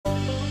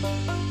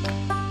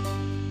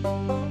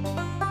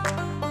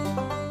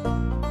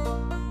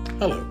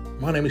Hello,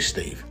 my name is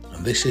Steve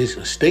and this is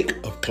A Stick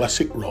of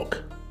Classic Rock.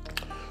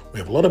 We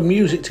have a lot of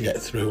music to get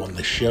through on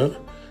this show,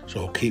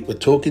 so I'll keep the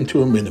talking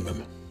to a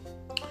minimum.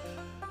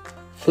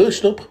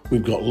 First up,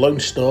 we've got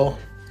Lone Star,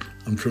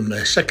 and from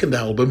their second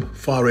album,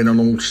 Firing on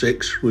All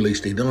Six,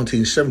 released in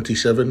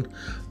 1977,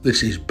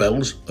 this is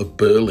Bells of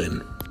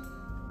Berlin.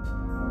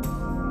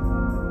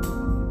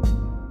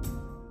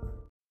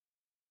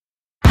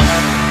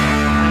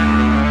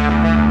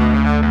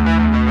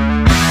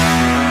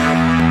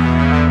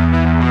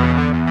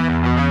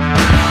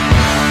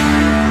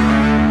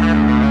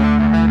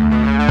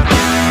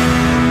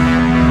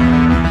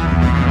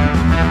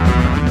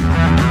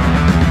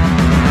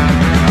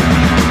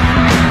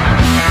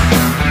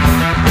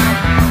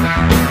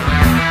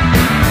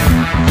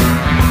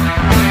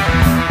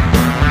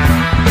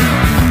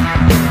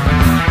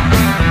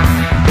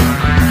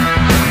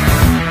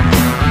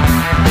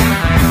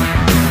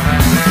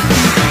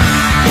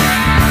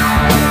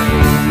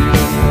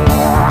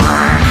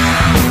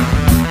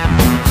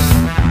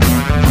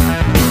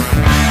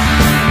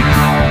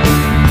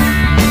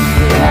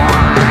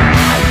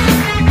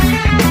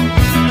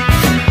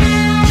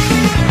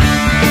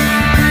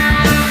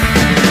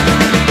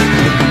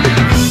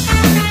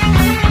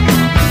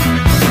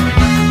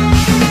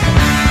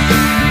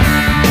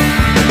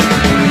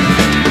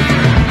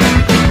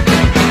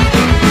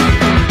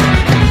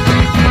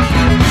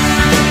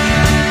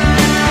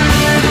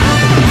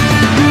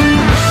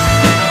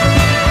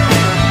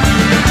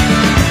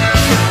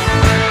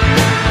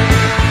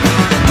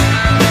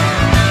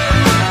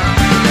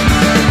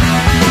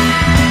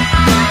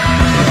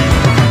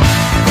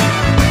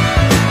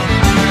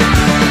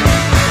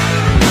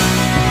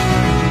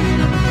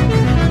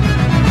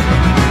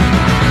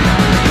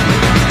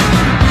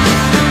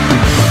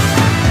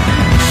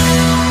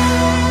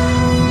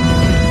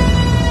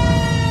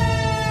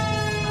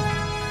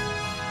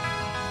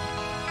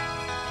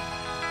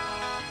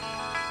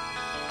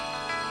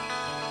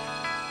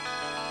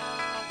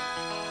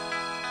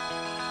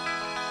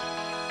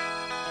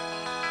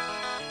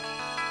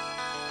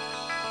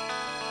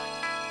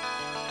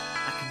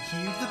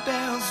 Hear the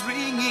bells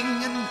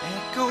ringing and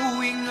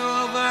echoing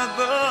over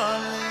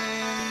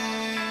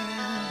Berlin.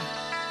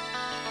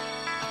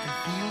 I can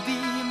feel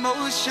the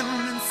emotion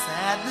and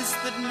sadness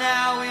that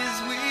now is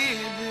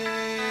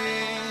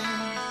within.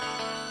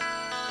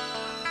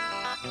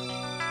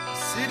 The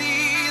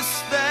city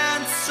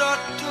stands so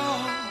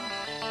tall,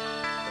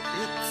 but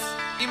it's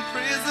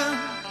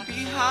imprisoned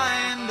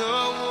behind a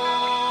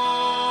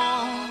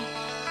wall.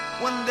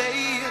 One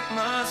day it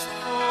must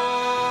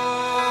fall.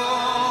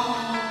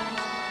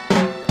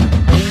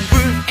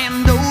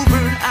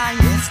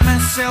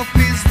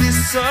 Is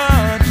this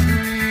a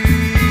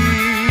dream?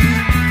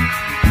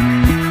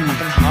 I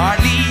can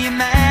hardly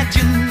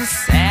imagine the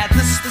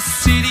sadness the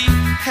city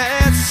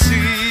has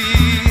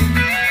seen.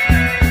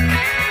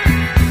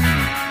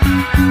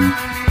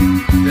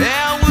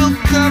 There will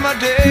come a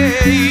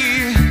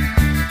day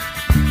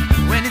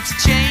when its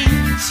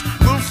chains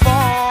will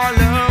fall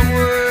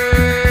away.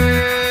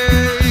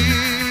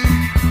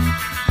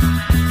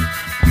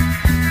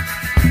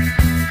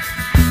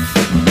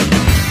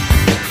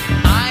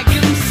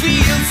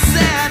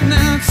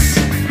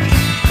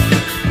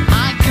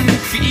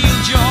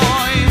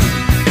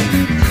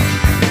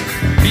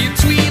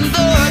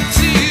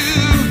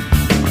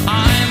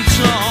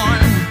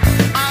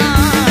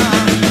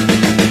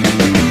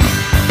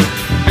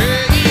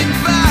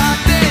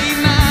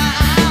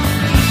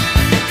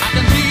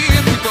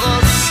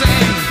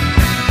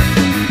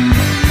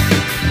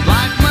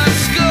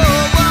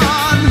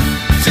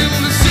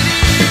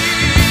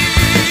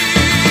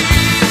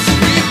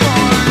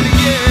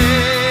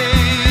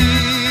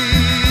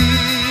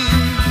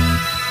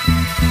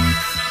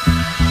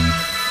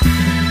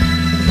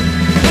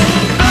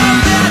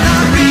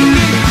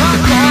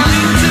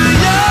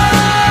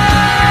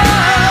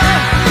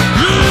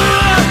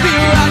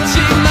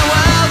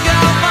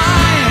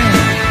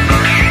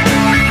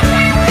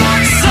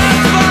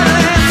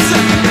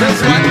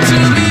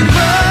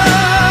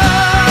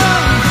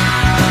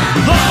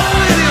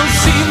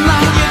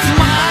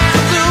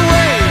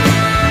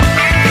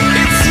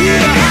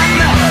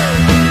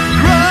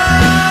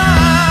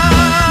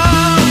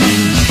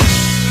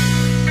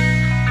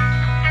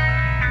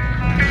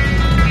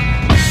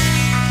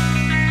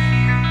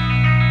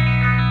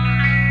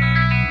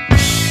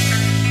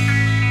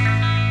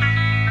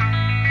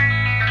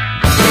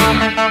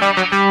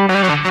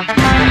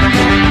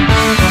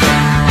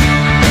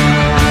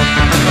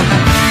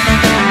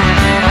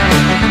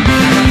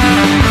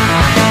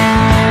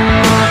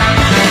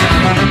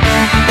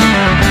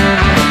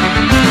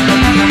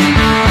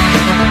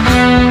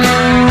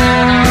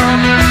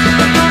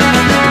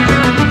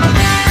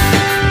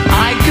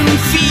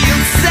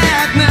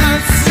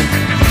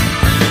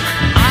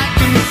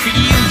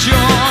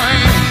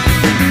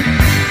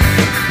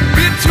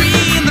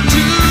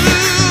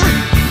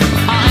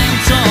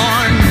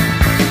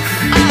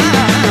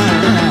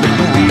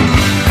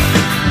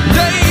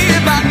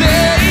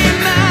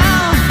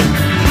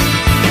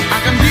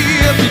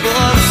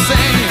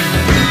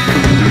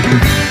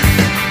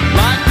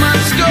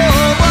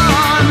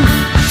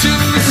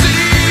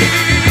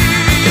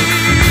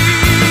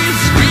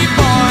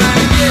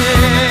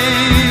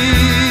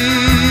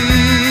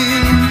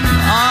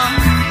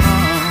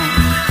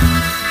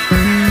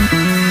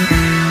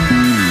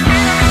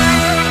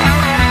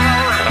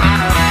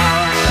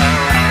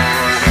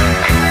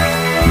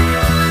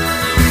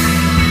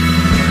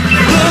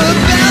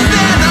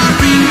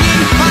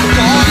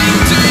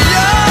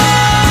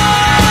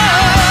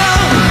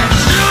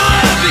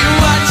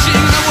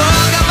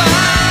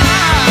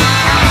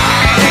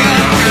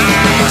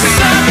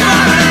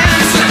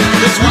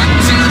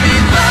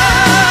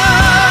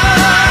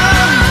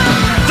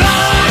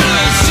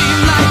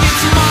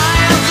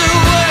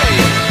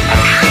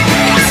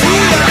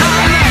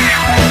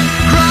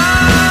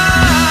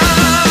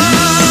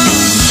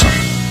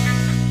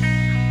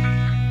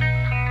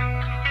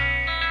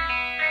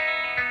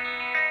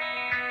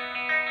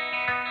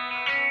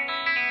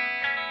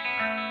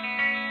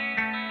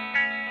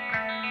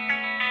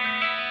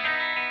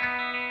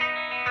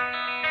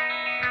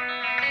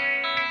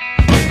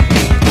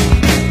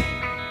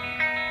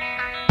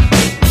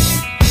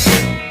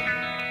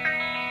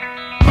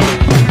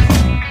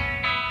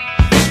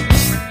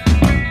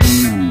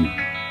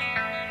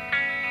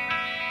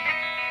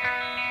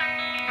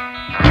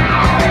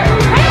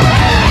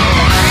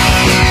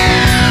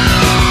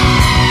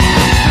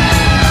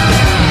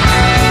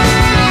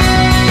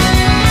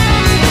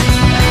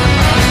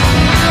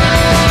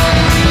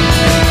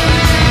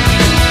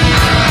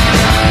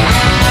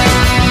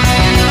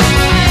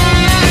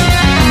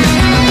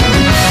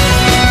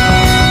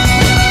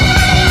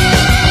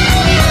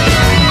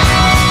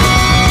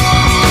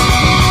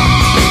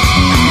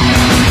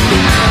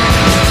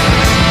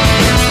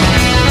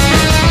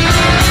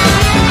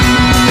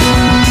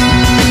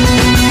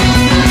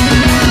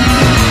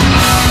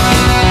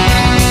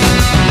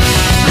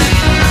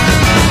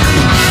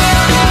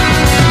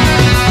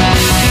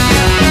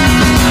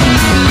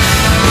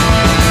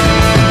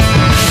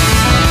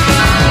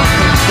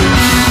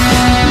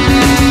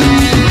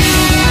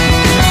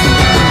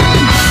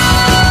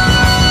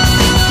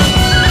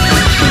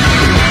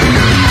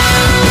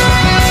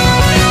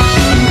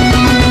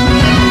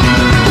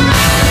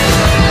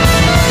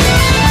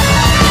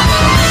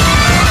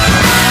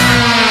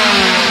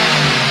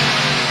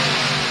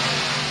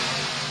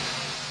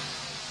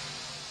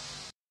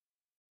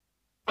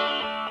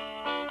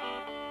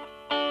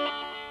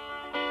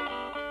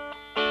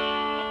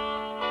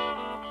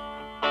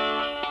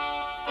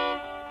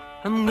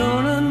 I'm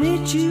gonna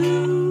meet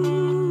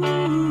you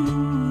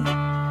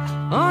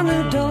on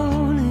the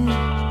dawning.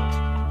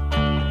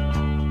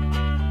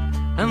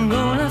 I'm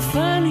gonna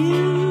find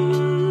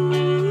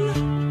you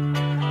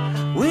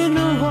with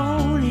no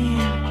warning.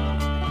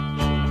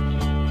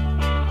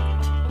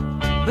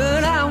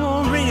 But I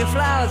won't bring you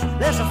flowers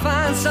unless I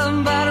find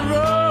some by the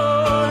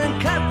road. And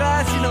cut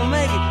grass, you don't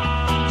make it.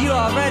 You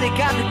already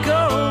got the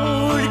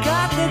gold,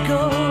 got the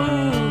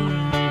gold,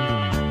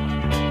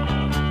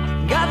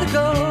 got the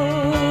gold.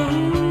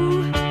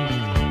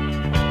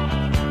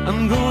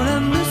 I'm gonna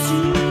miss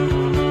you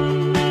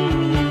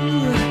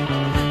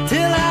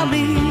till I'll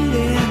be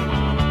there.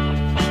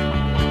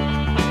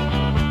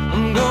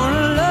 I'm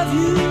gonna love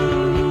you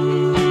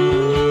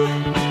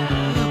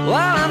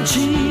while I'm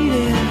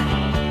cheating.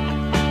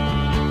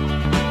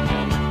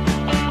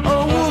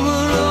 Oh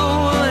woman,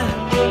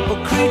 oh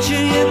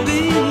creature you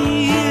be,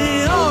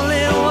 the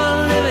only one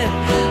living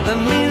that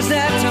means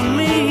that to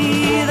me,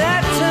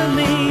 that to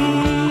me,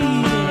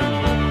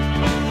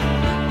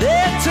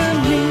 that to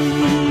me.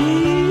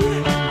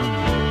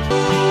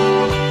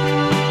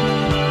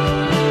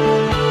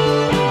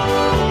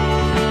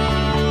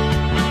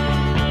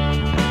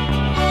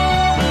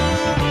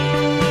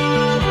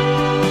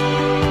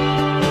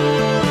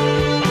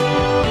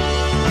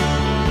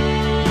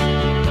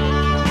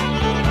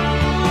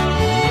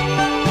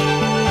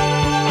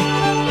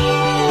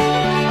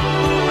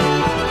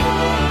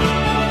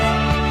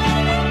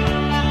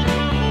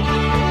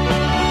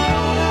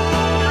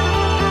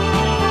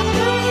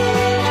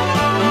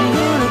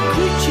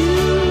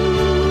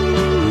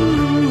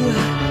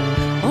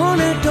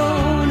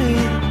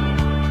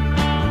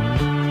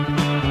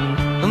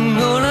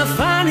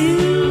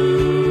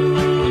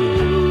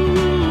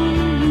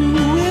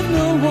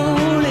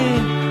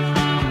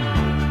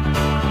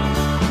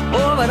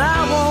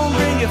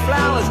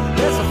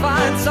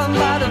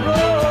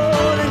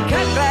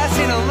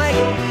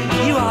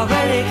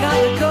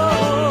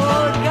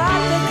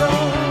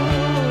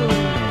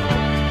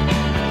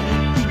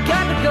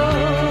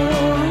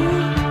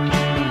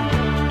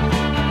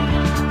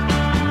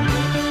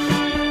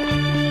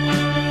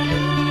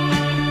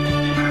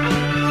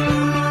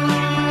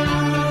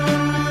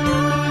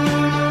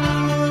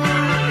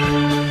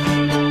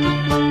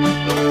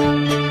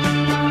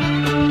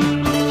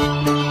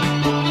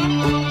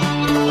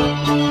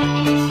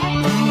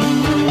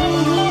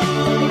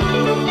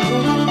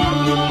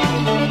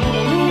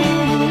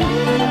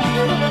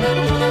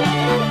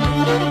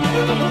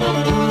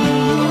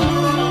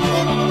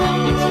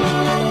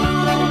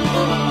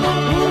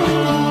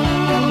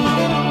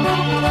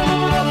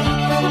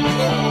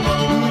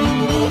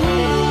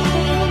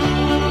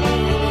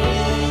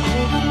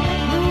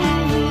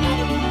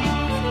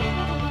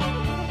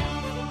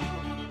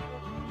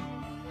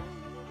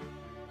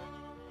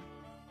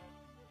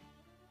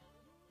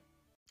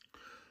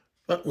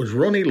 That was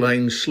Ronnie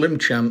Lane's Slim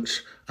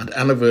Chance and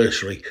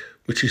Anniversary,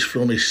 which is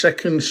from his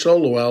second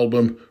solo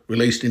album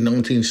released in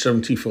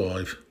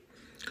 1975.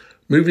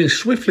 Moving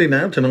swiftly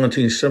now to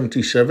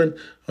 1977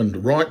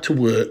 and Right to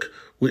Work,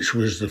 which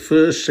was the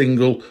first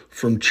single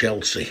from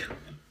Chelsea.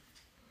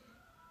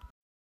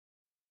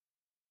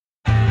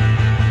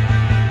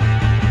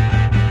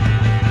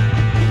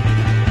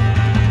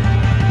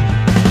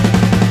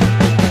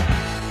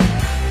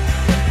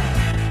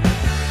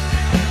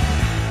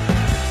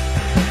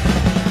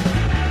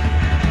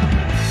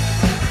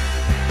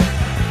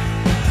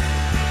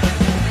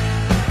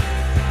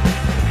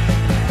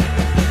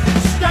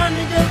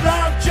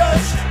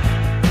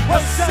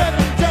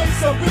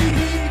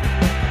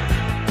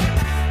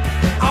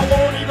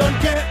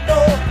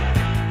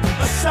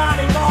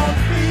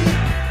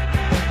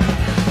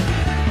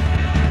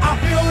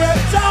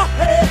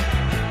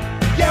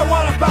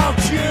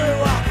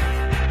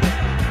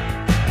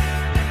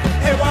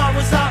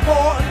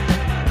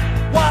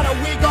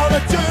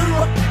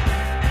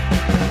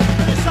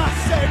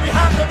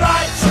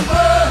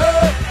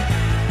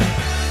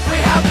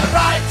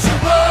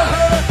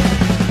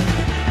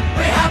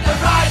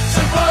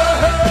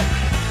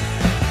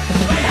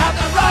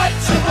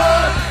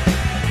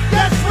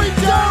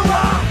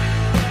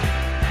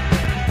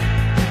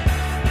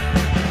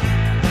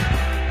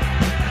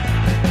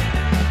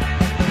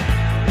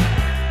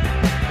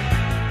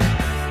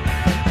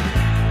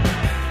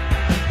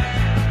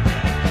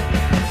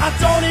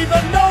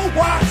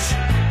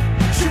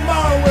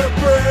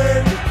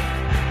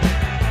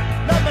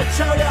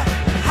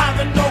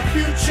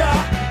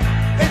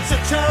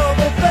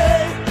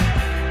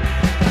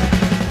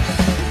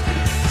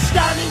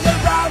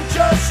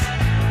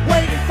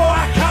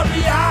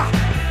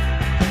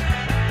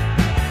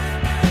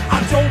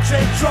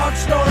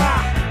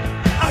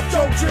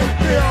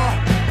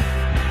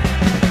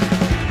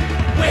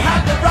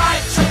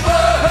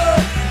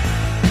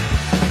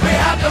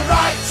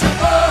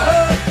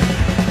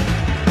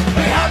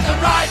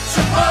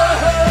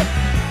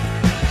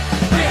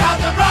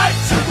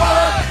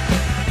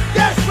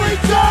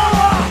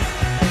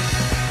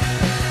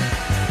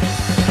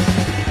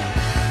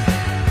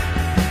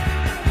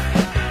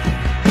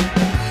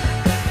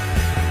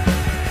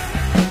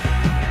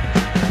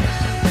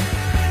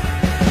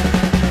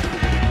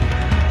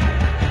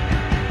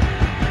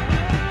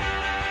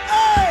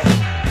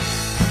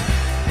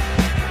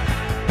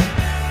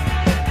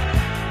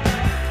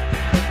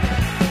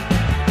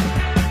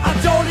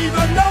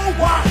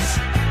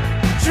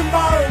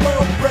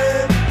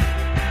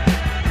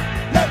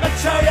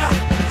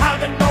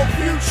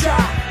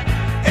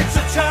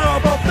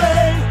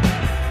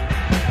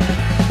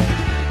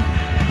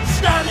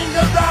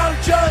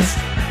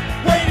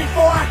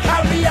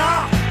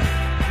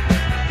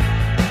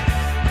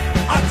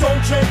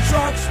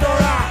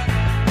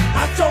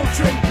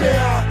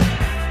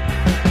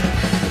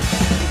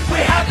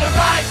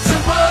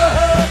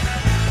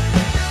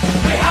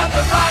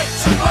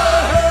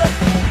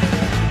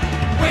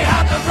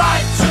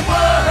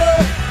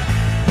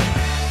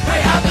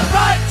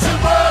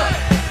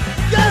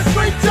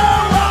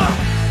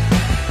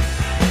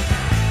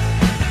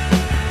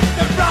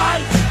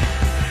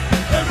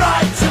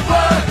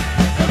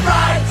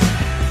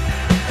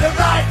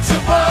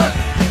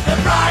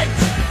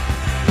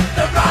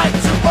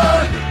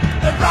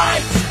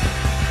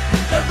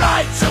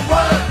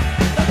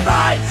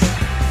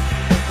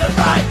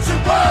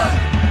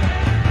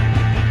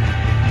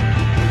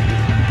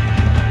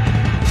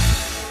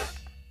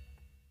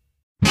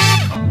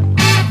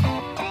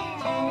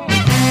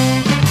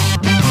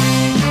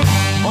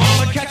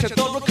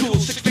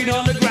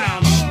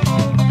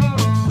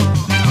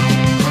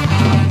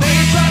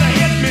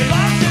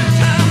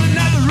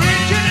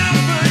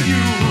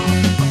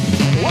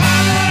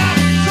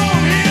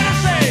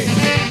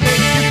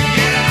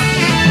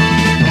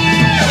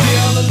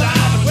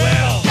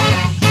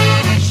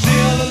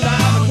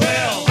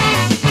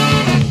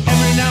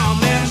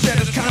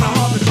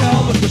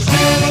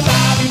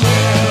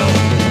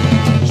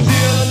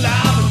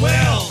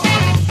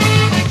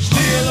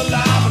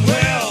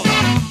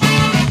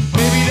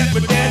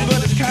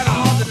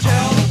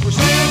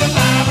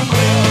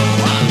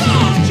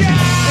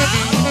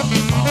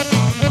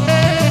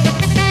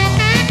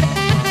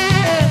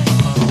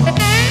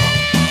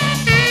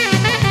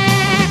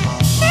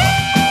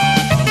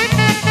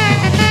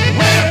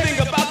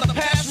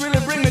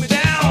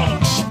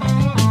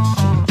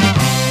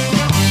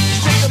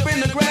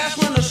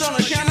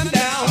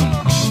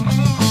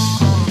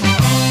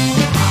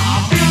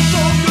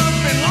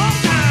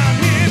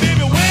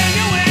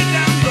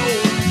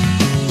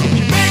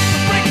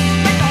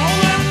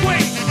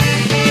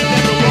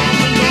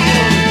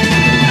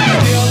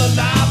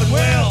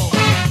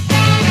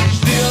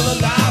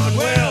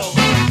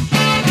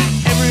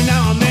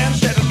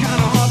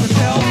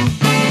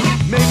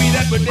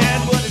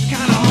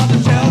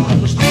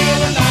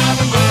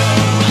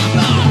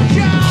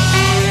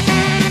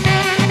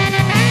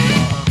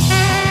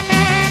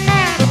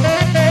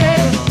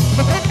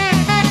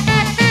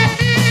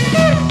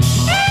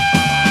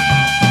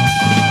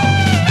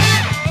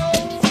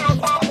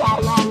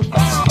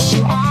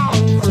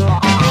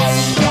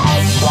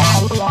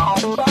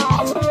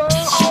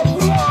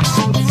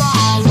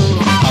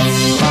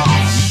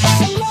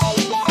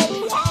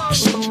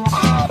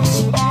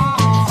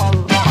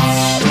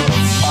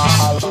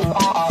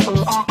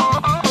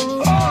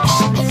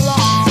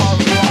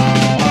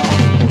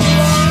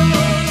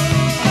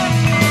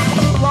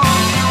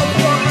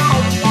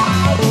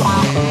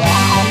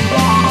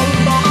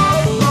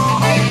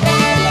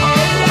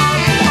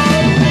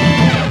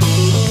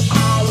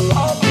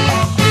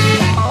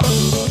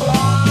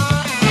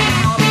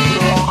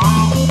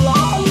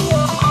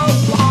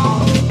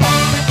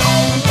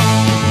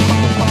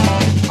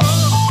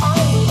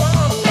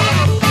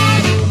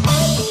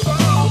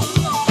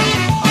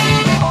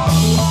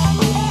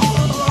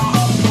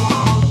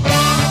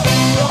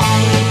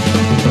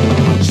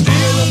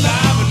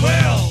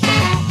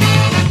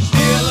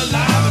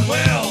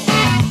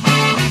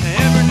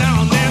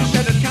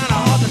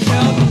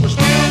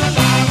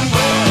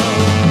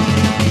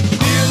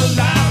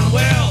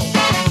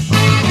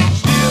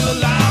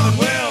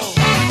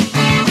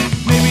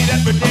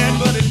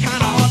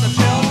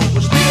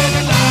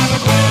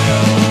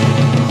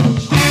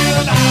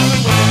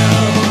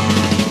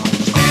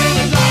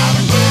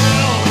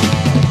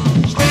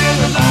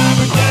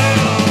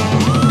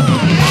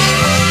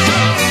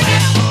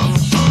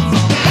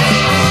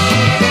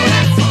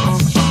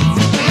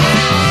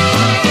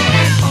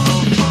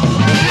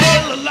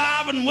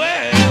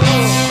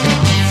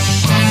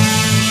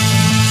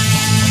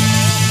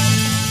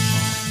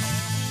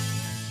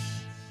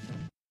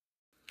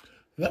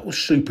 was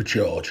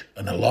Supercharge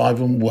and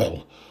Alive and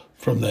Well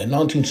from their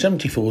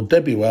 1974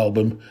 debut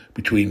album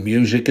Between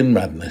Music and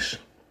Madness.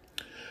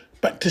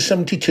 Back to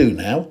 72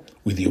 now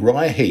with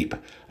Uriah Heep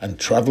and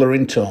Traveller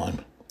in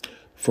Time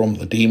from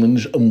the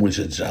Demons and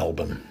Wizards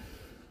album.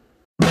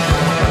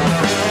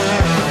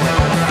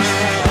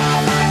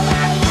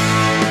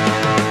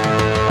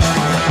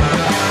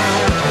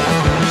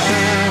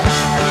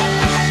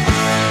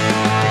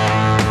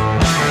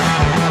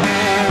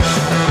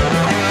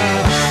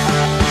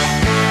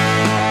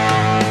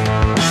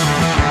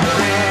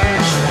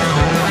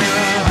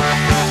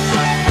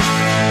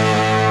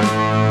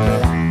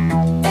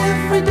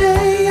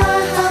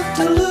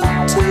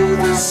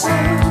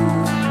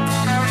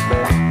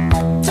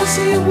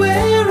 See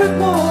where it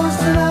was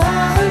that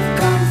I've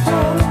come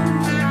from.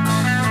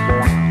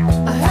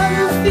 I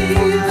have a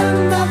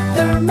feeling that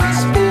there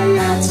must be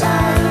a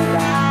time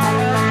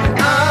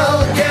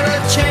I'll get a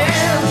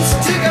chance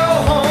to go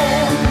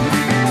home.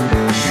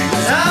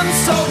 'Cause I'm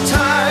so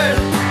tired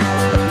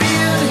of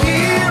being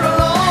here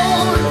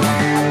alone.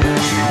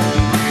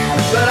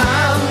 But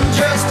I'm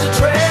just a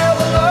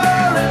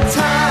traveler in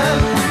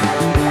time,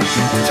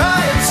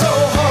 trying so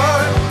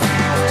hard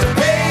to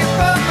pay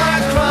for my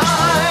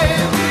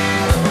crime.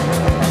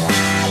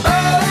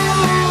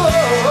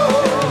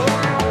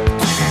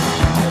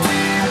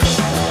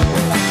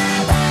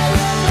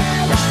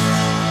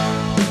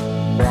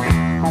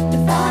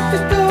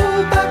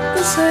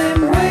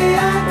 Same way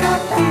I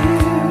got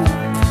here,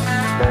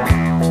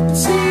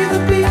 see the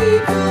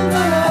people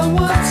that I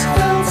once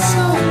felt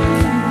so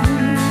near,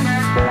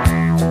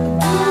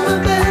 do my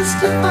best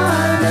to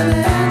find an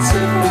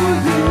answer for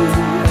you.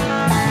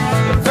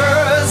 But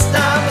first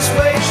I must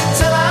wait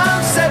till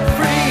I'm set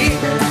free,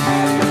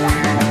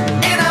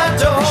 and I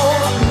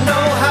don't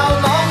know how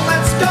long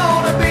that's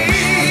gonna be.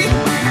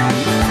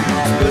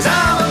 'Cause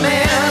I'm a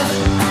man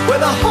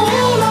with a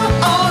whole lot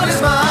on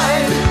his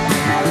mind,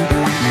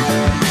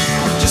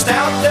 just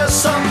out there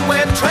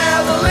somewhere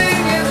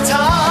traveling in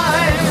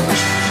time.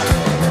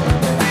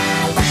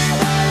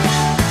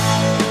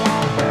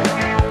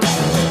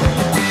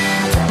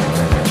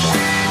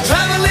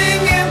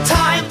 Traveling in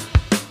time.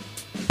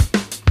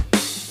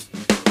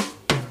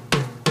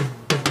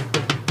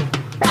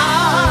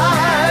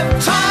 I've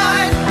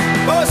tried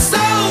for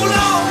so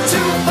long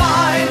to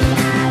find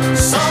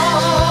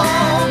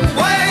some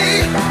way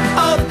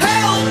of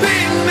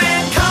helping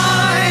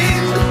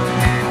mankind.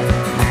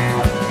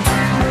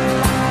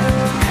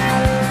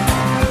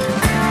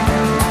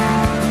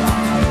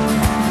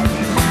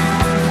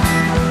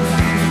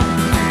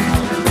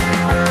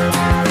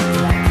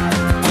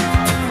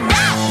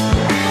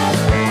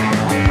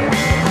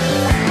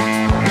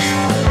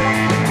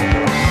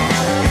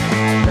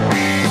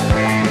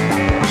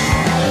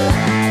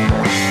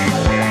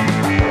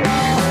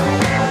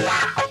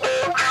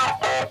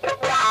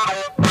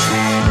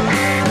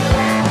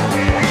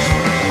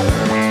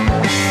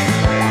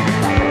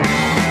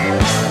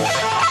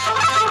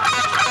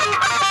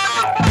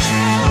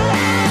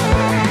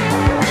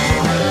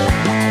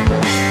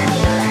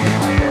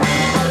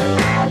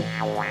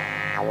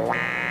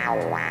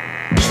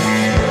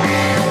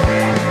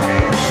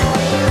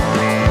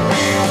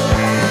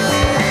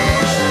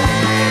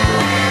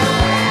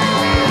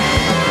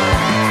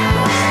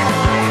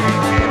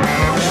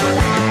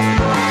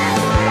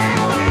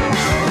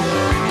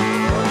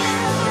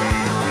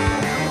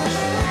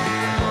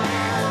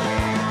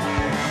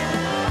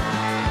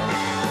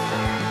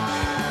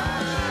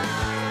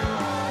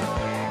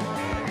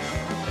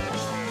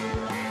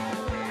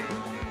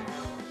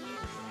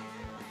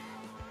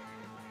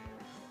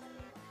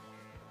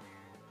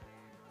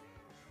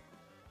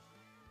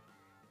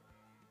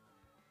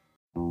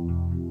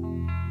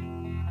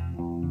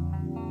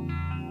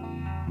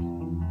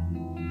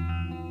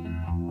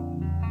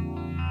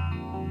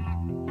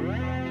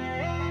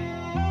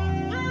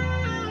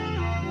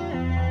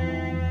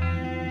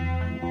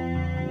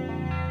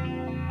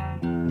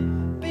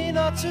 Be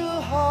not too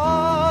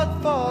hard,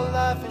 for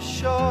life is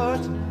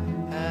short,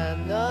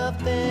 and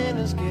nothing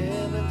is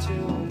given to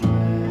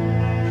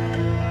man.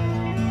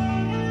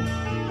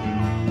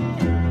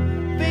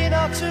 Be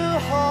not too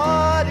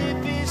hard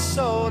if he's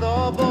sold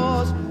or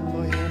bought,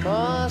 for he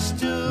must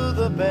do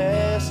the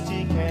best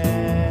he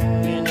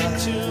can. Be not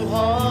too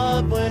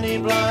hard when he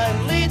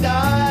blindly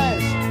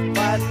dies,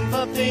 fighting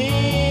for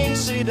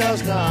things he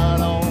does not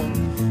own.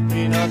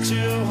 Be not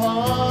too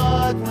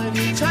hard when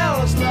he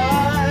tells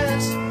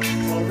lies,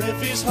 or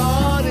if his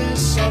heart is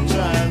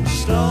sometimes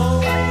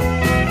stone.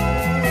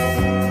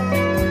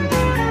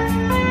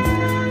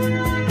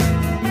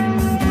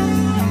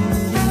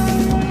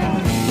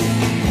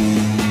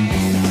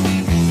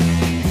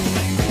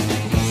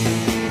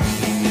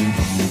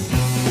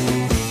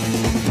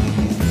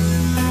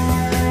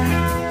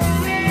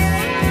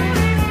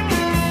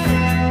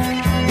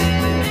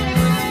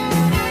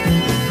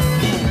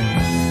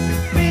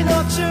 Be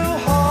not too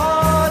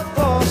hard,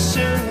 for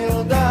soon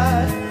he'll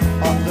die,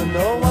 often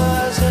no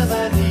wiser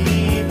than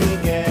he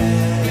began.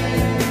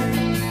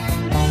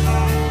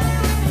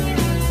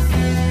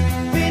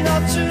 Be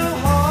not too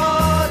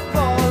hard,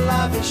 for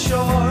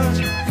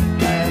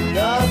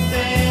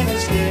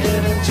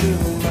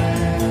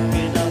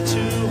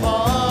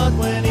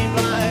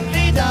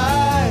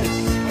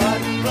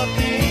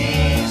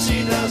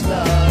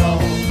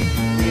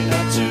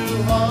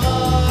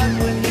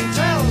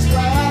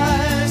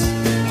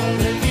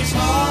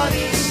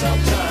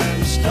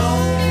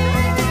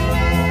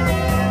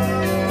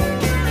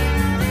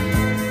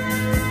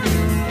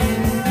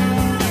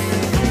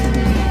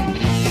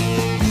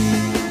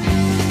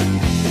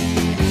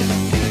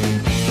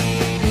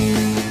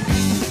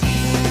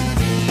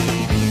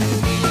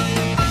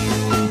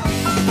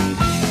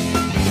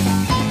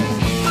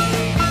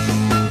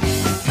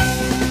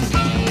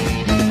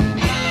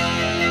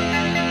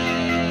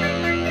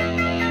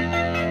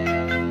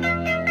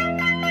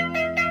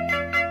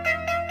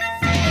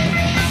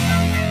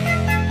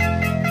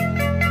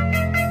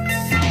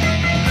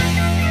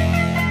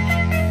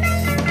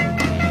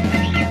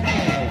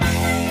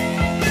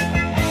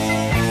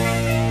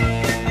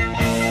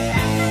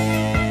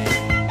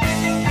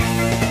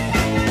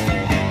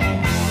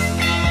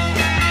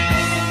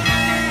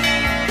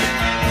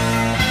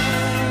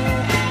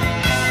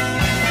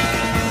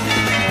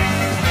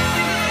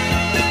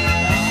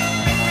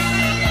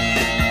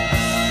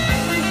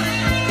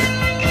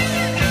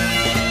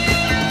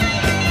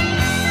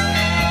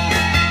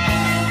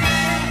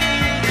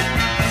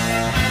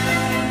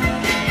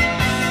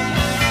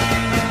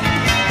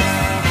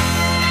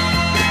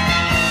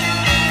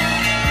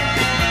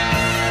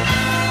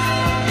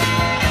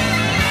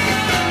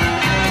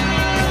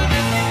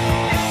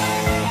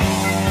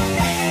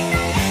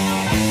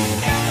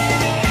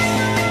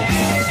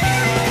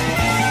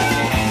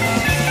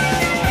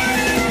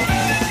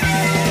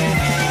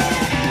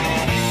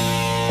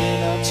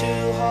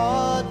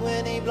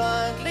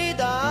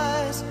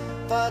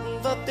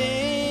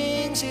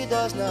things he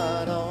does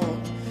not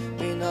own.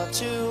 Be not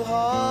too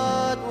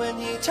hard when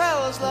he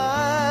tells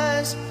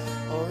lies,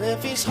 or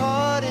if his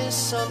heart is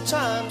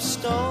sometimes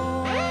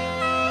stone.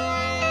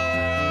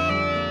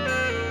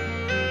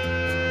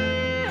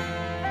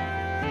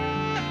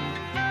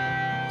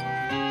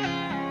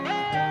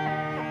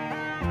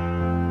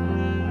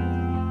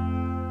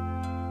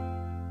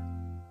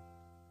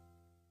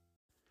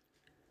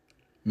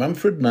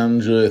 Manfred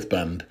Mann's Earth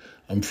Band,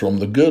 and from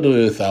the Good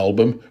Earth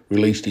album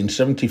released in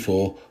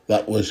 '74,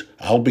 that was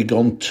I'll Be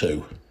Gone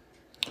Too.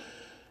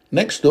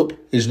 Next up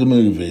is the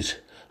Movies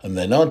and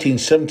their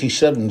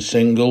 1977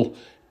 single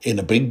In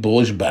a Big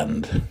Boys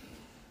Band.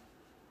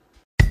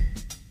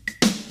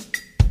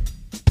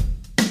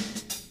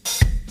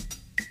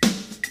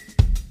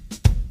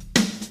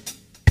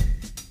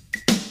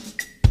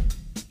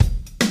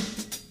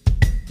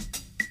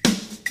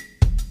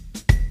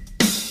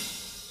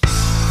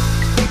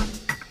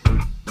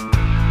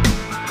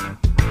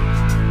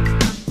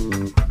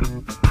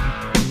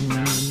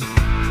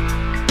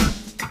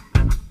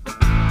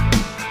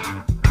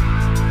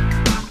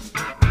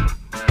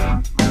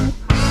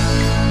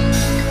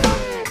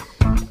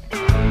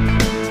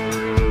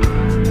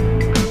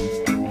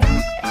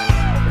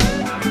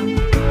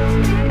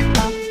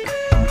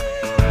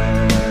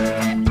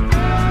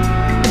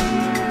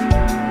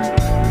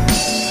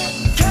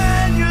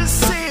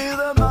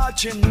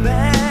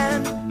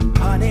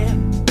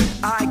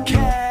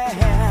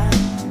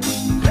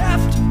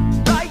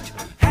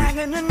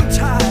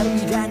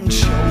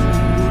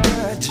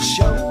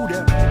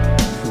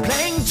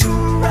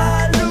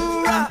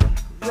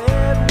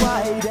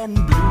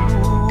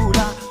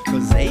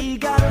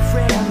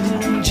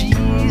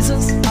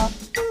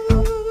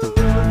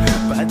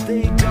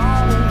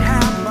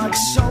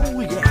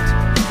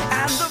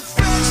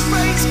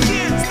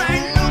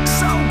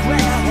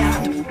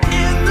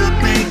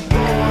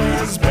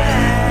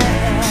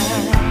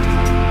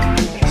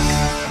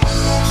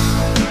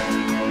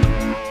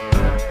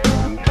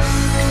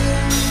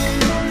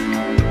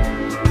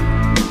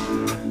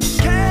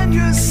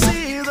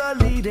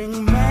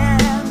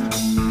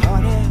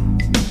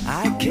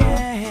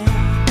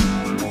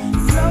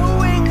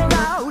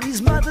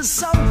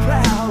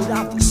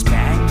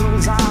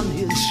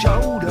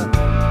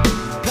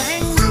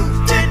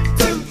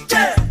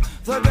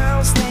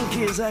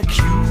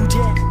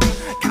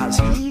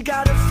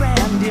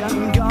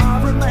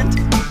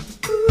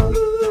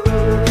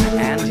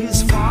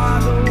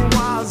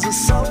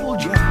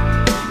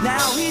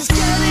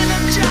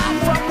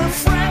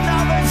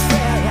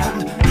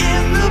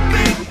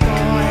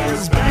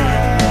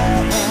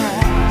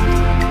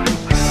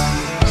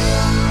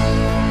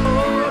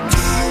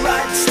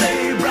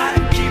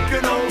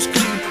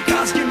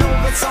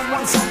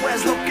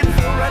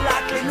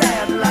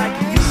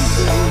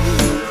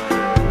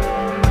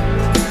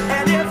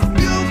 And if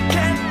you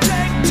can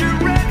take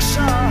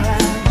direction,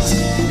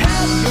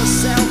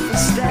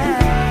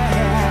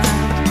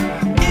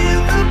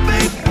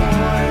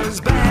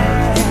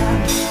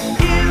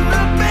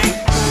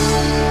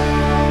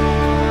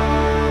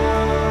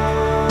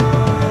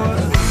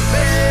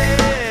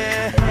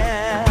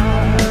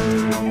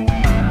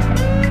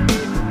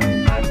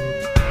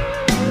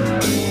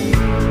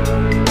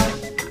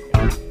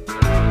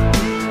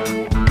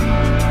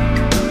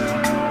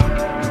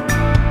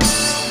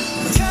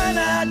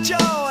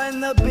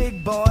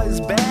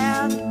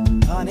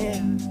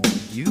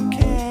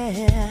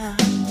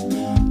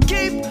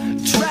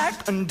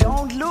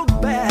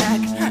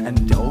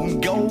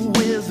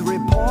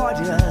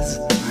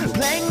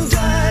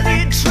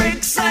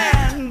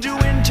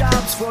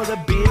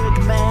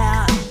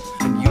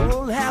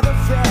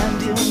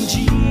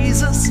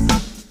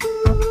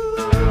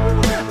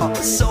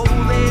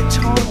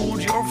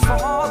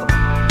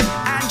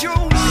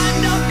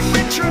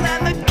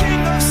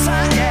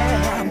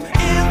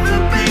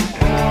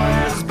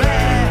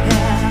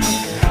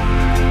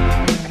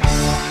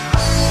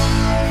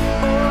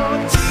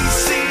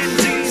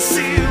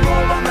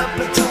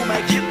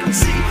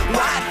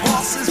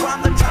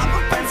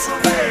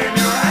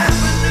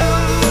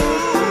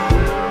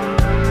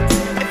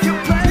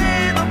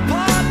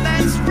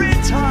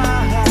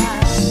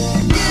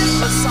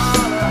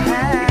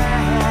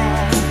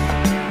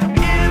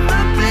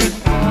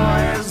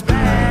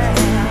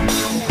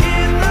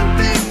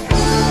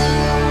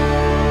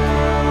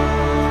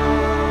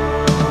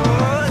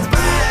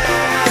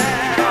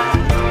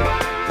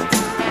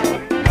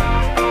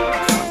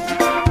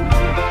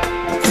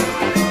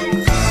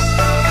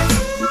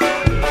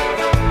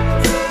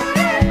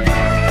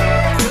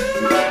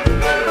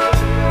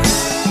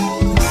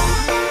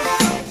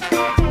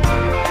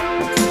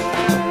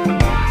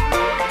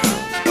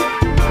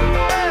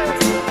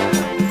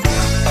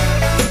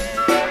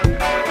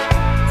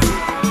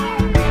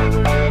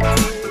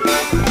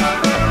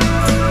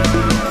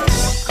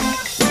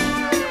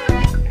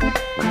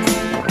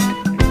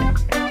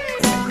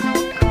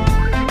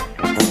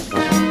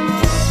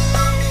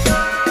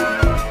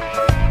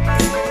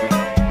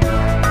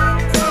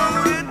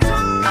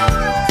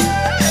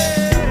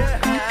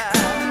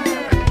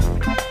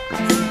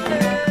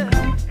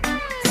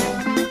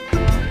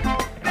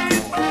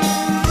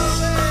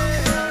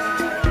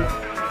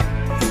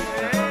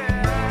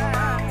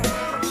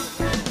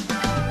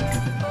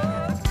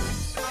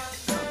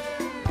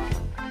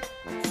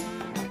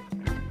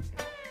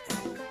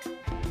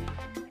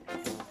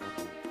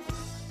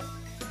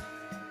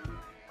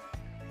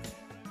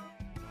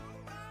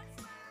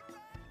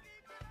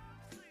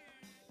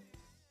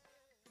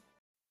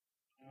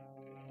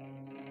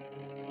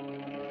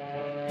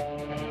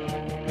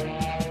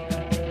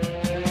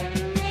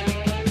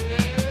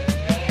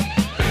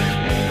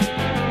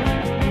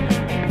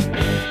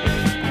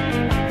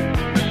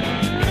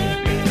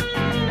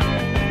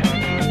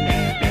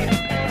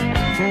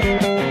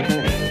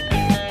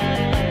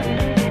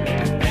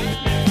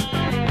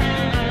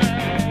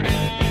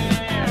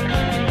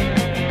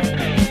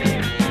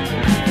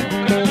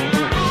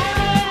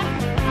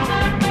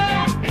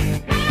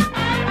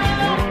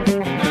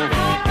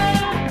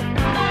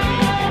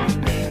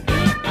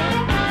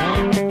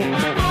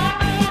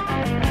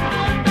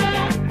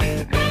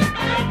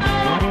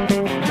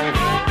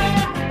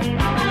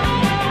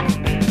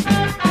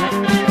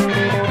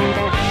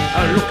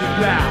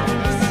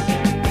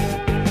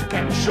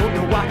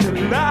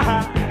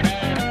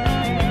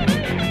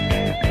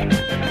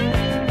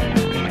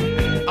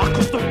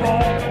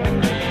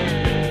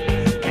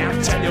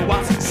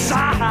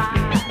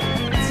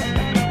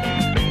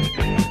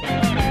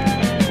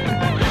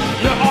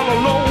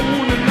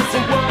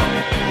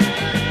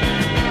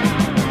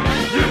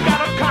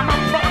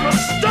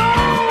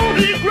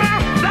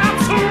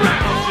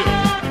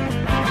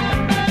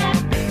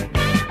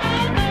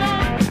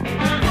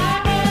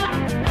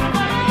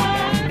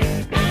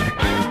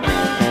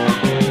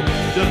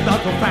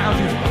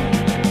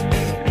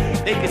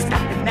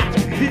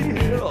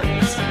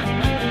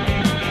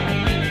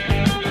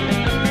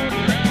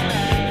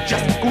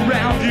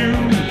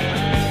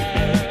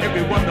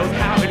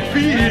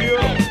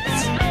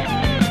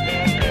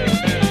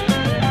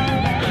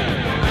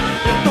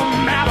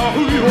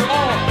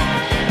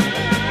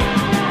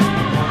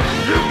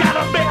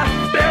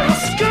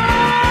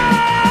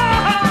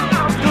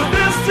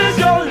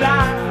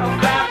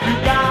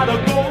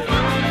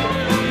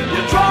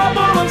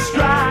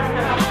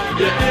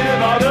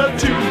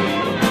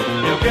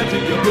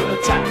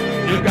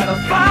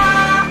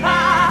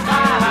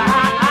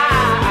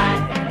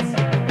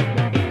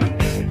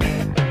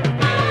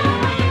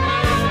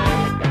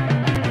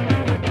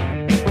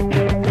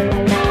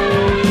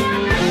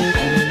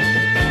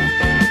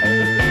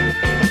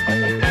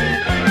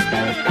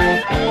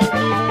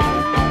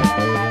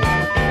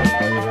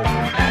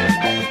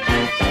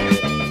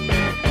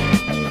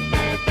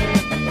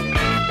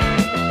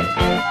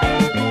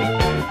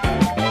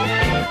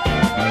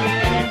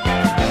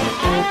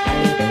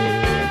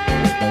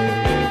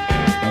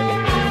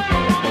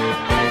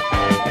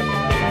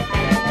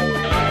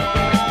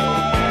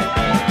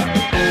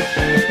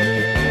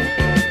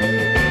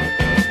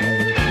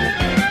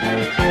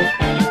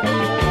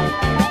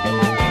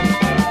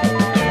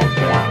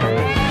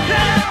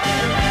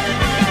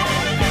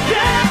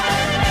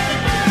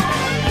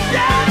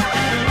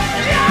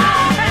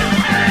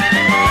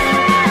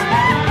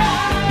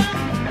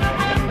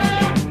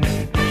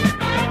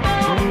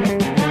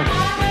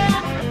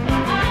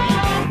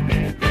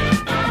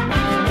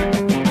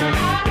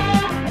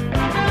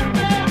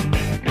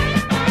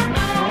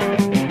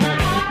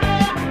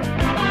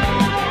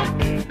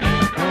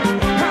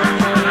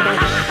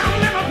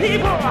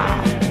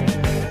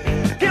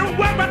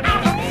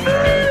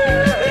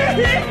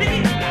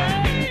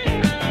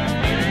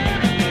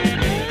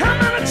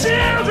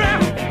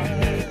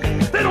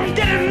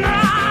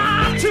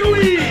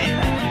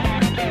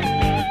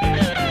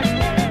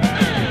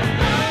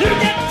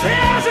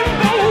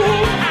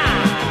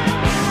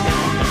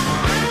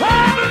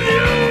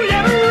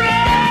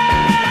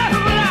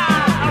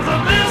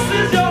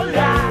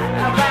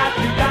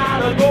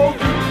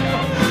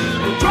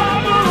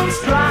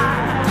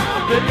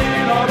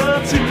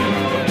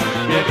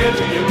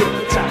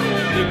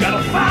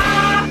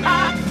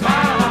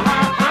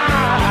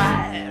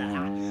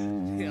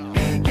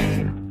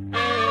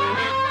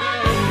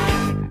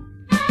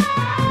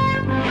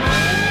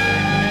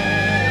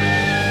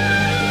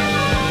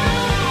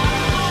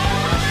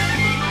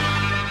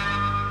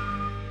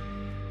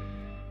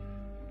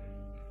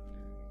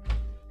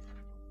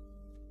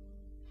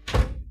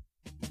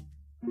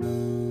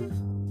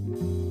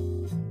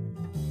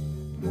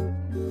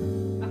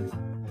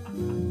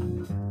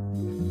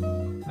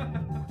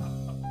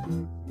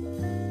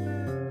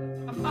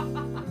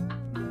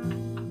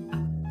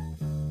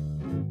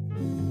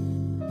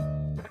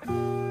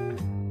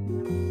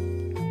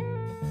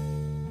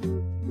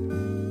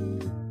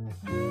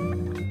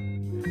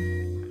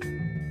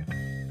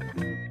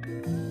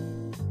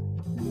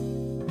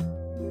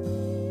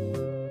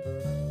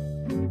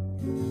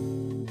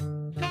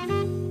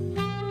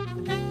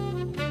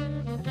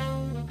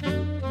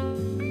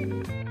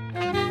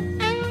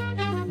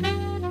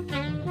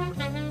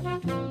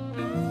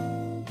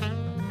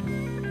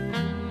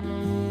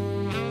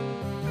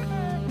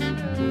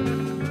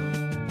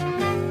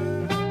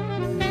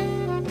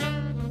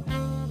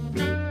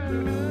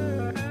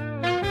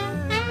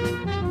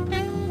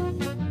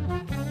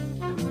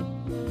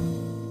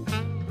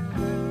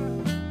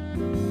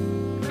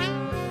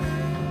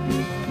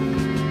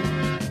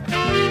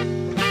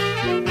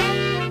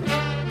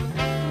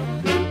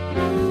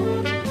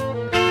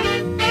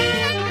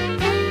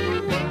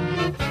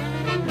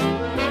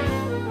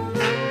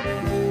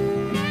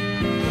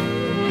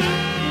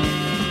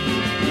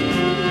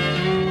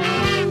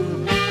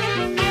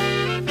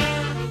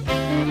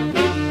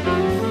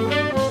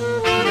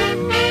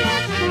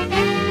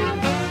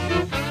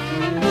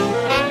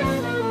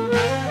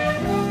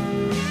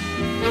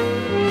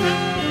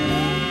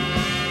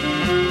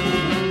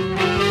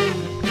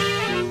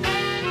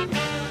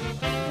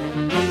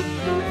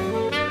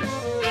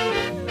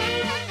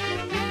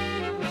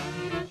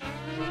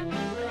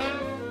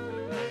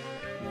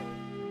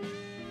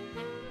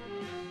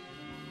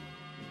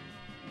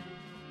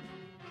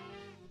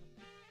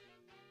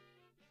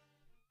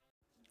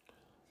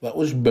 That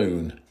was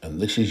Boone,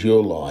 and This Is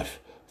Your Life,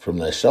 from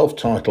their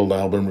self-titled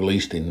album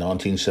released in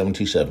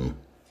 1977.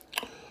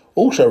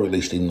 Also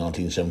released in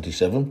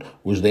 1977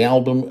 was the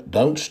album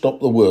Don't Stop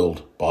the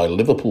World by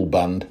Liverpool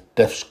band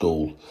Deaf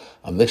School,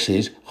 and this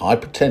is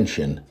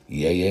Hypertension,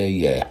 Yeah Yeah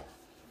Yeah.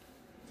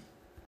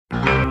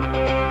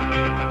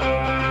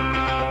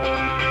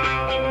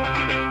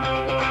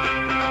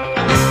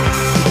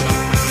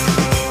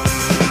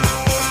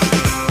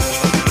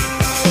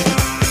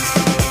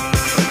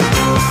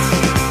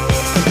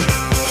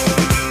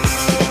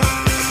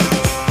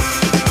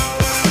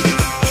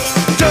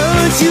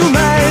 You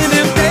mind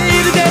if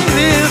day-to-day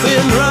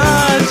living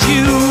runs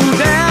you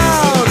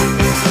down?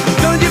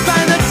 Don't you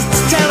find that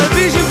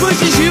television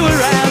pushes you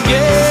around?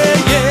 Yeah,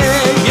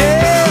 yeah,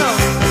 yeah.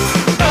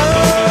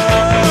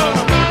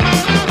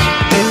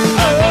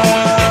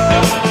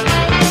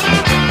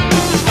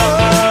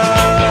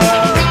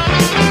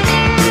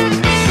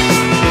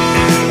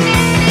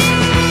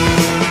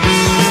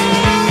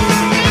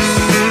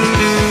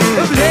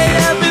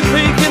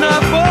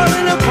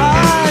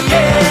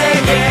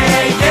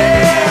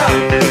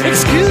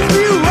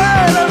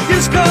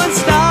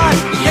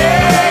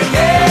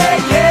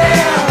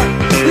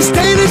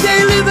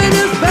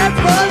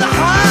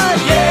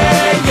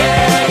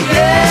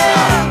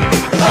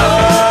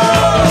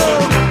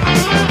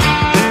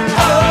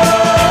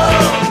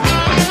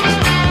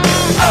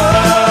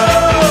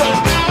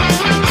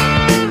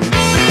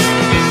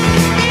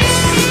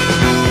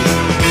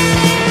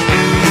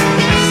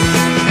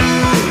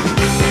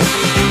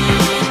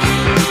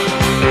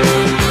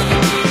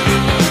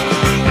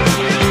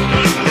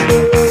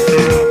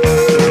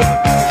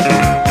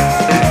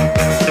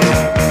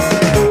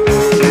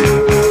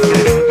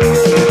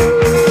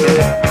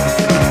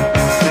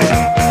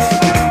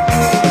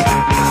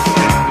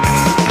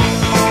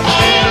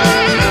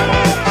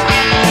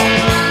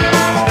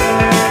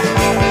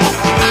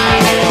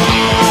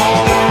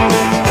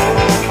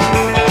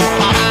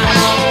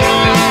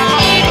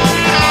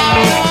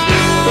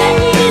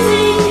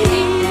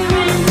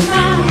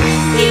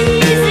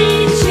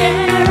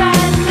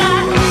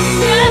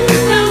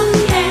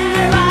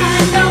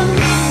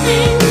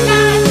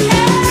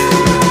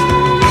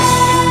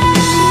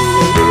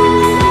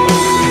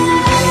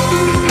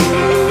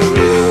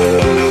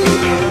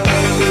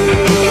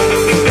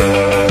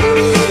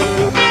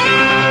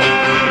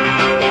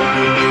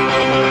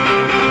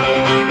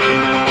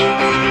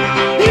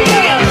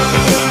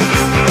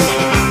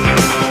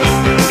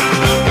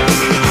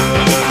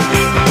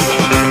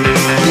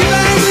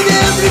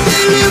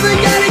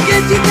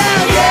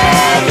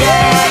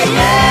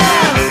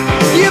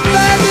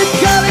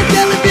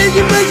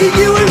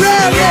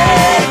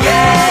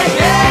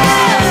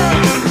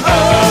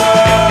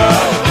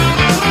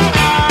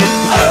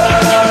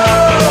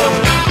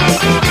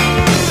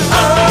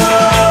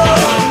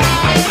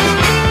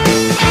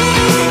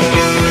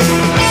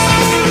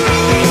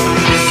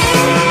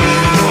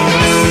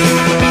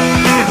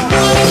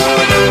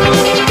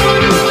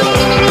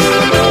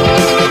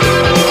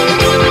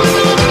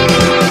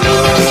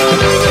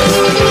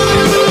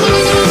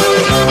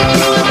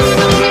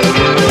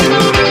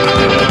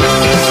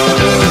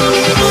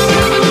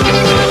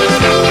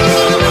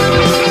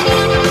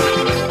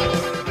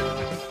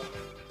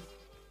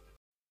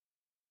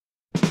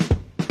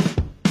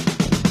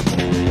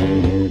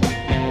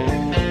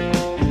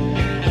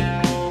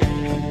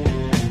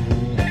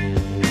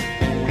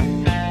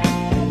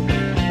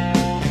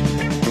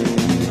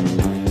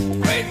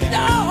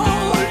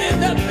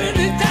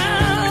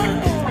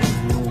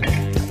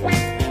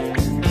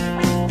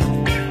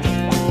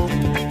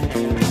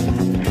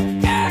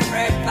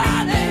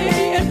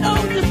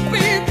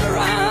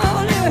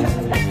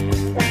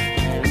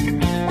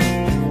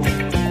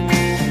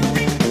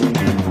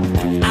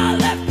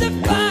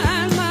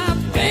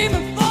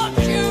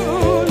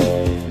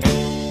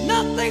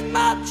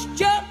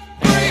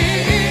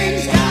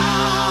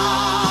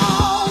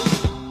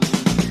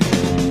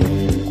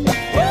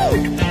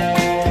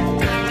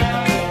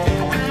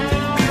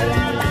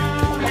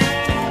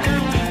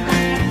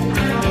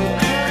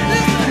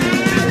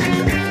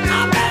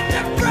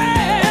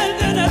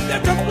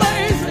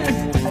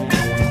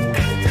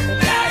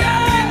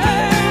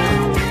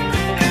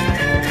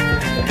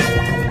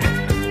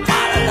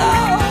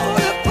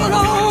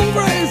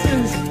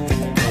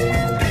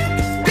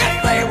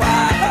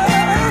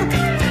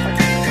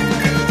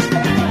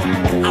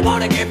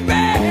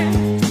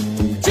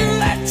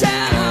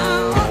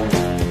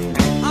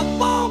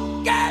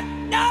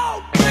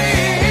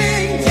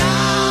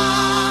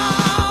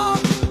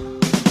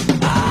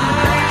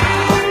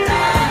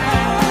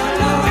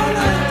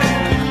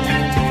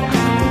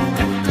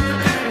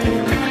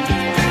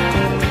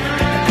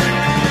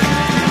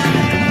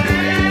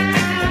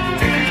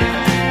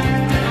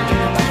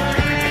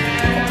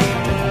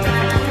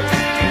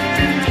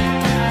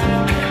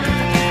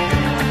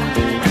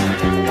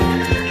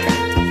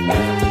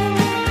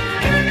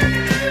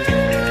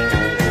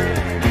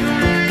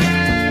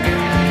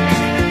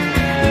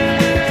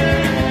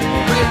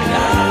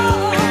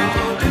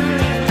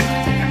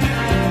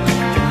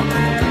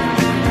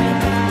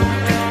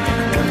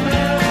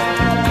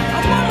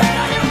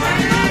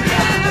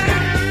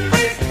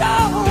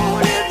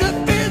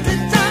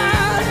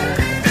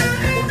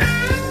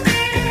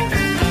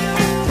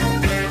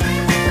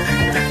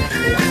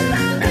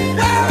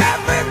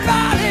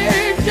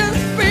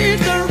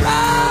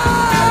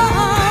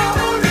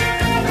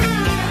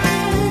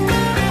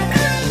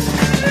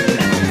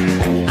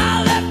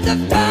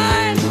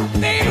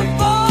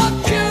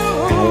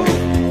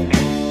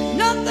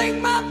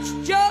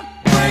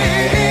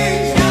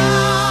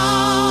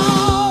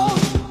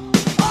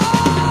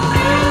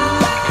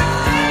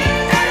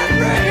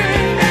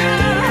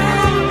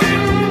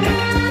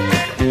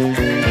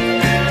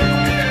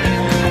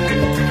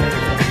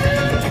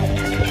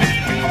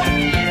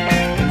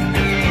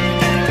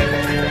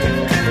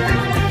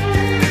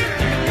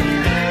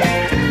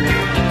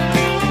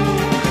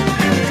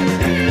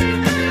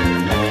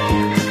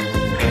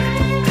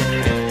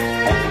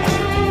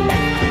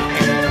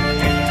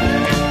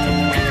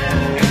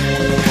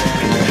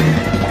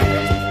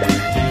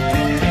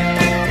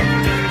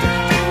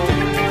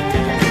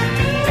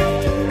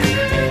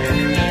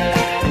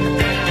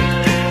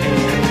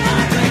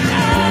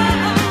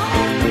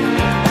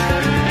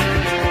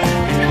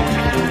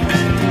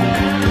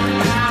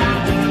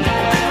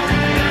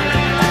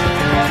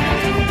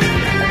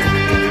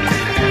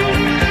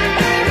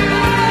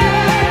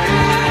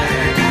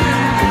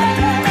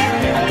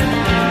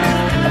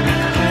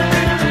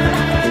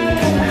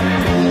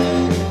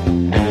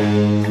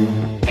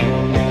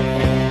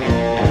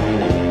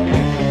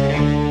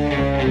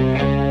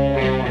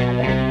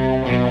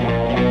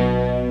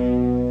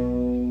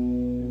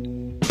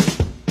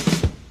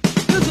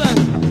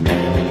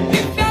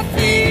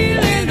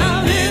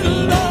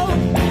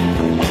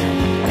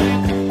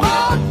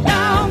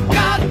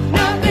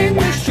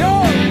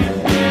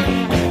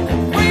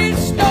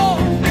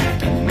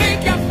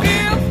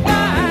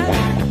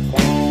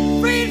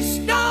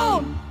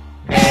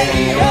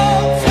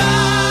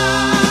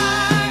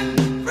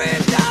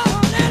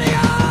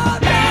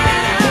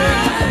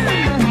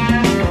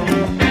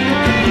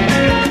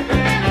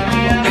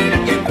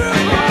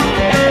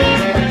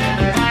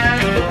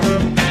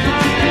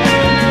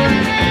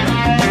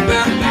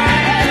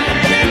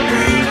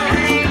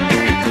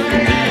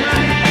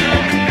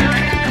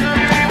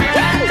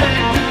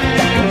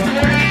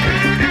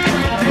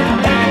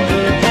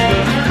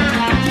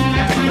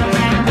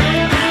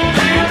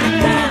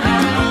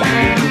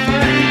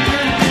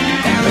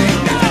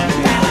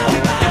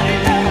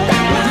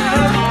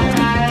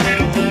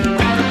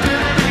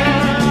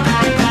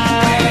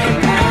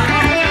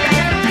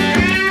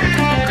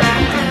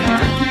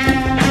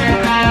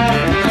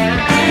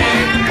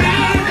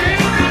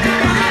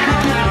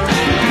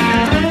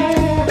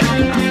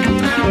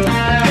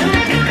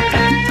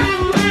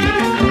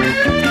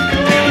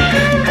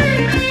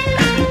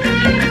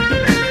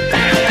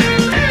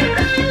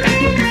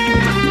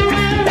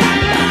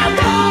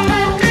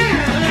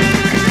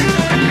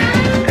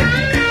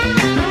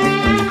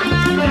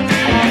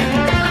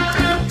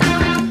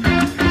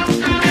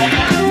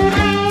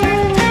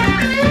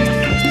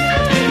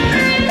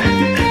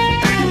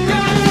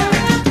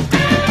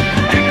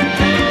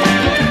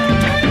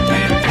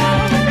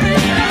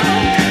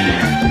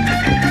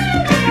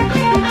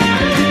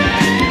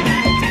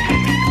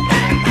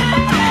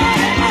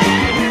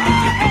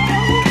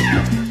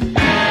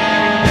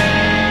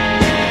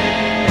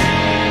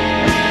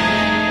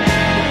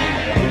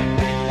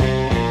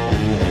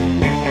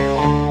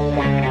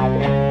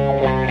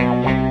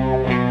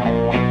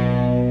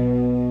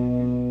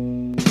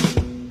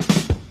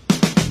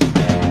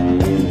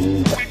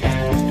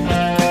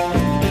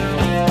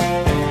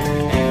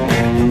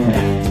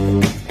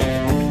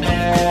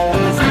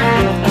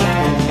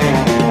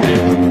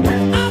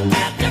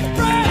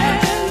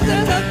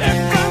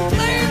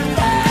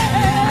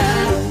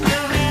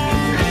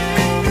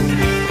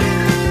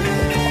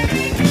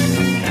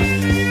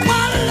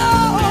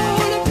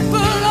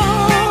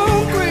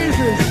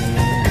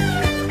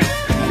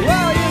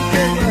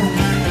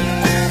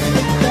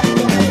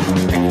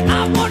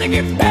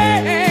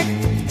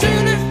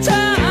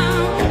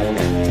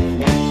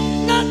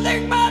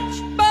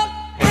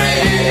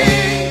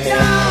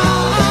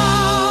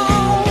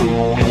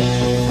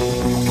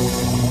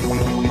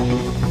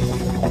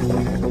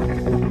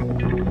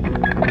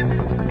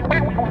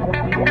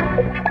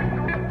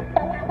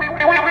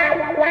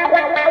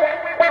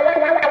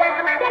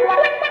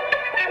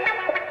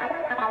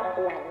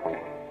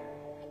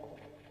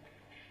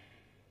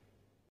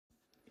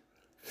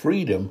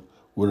 Freedom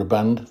were a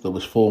band that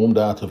was formed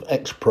out of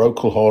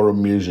ex-Procol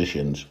Harum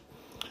musicians,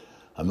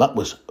 and that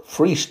was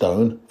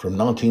Freestone from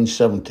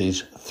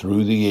 1970's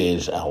Through the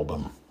Years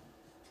album.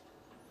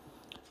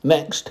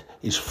 Next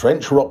is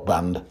French rock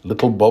band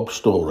Little Bob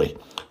Storey,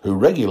 who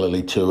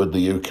regularly toured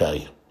the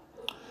UK.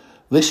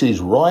 This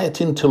is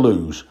Riot in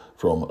Toulouse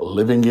from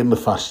Living in the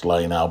Fast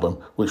Lane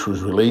album, which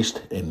was released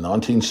in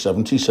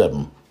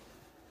 1977.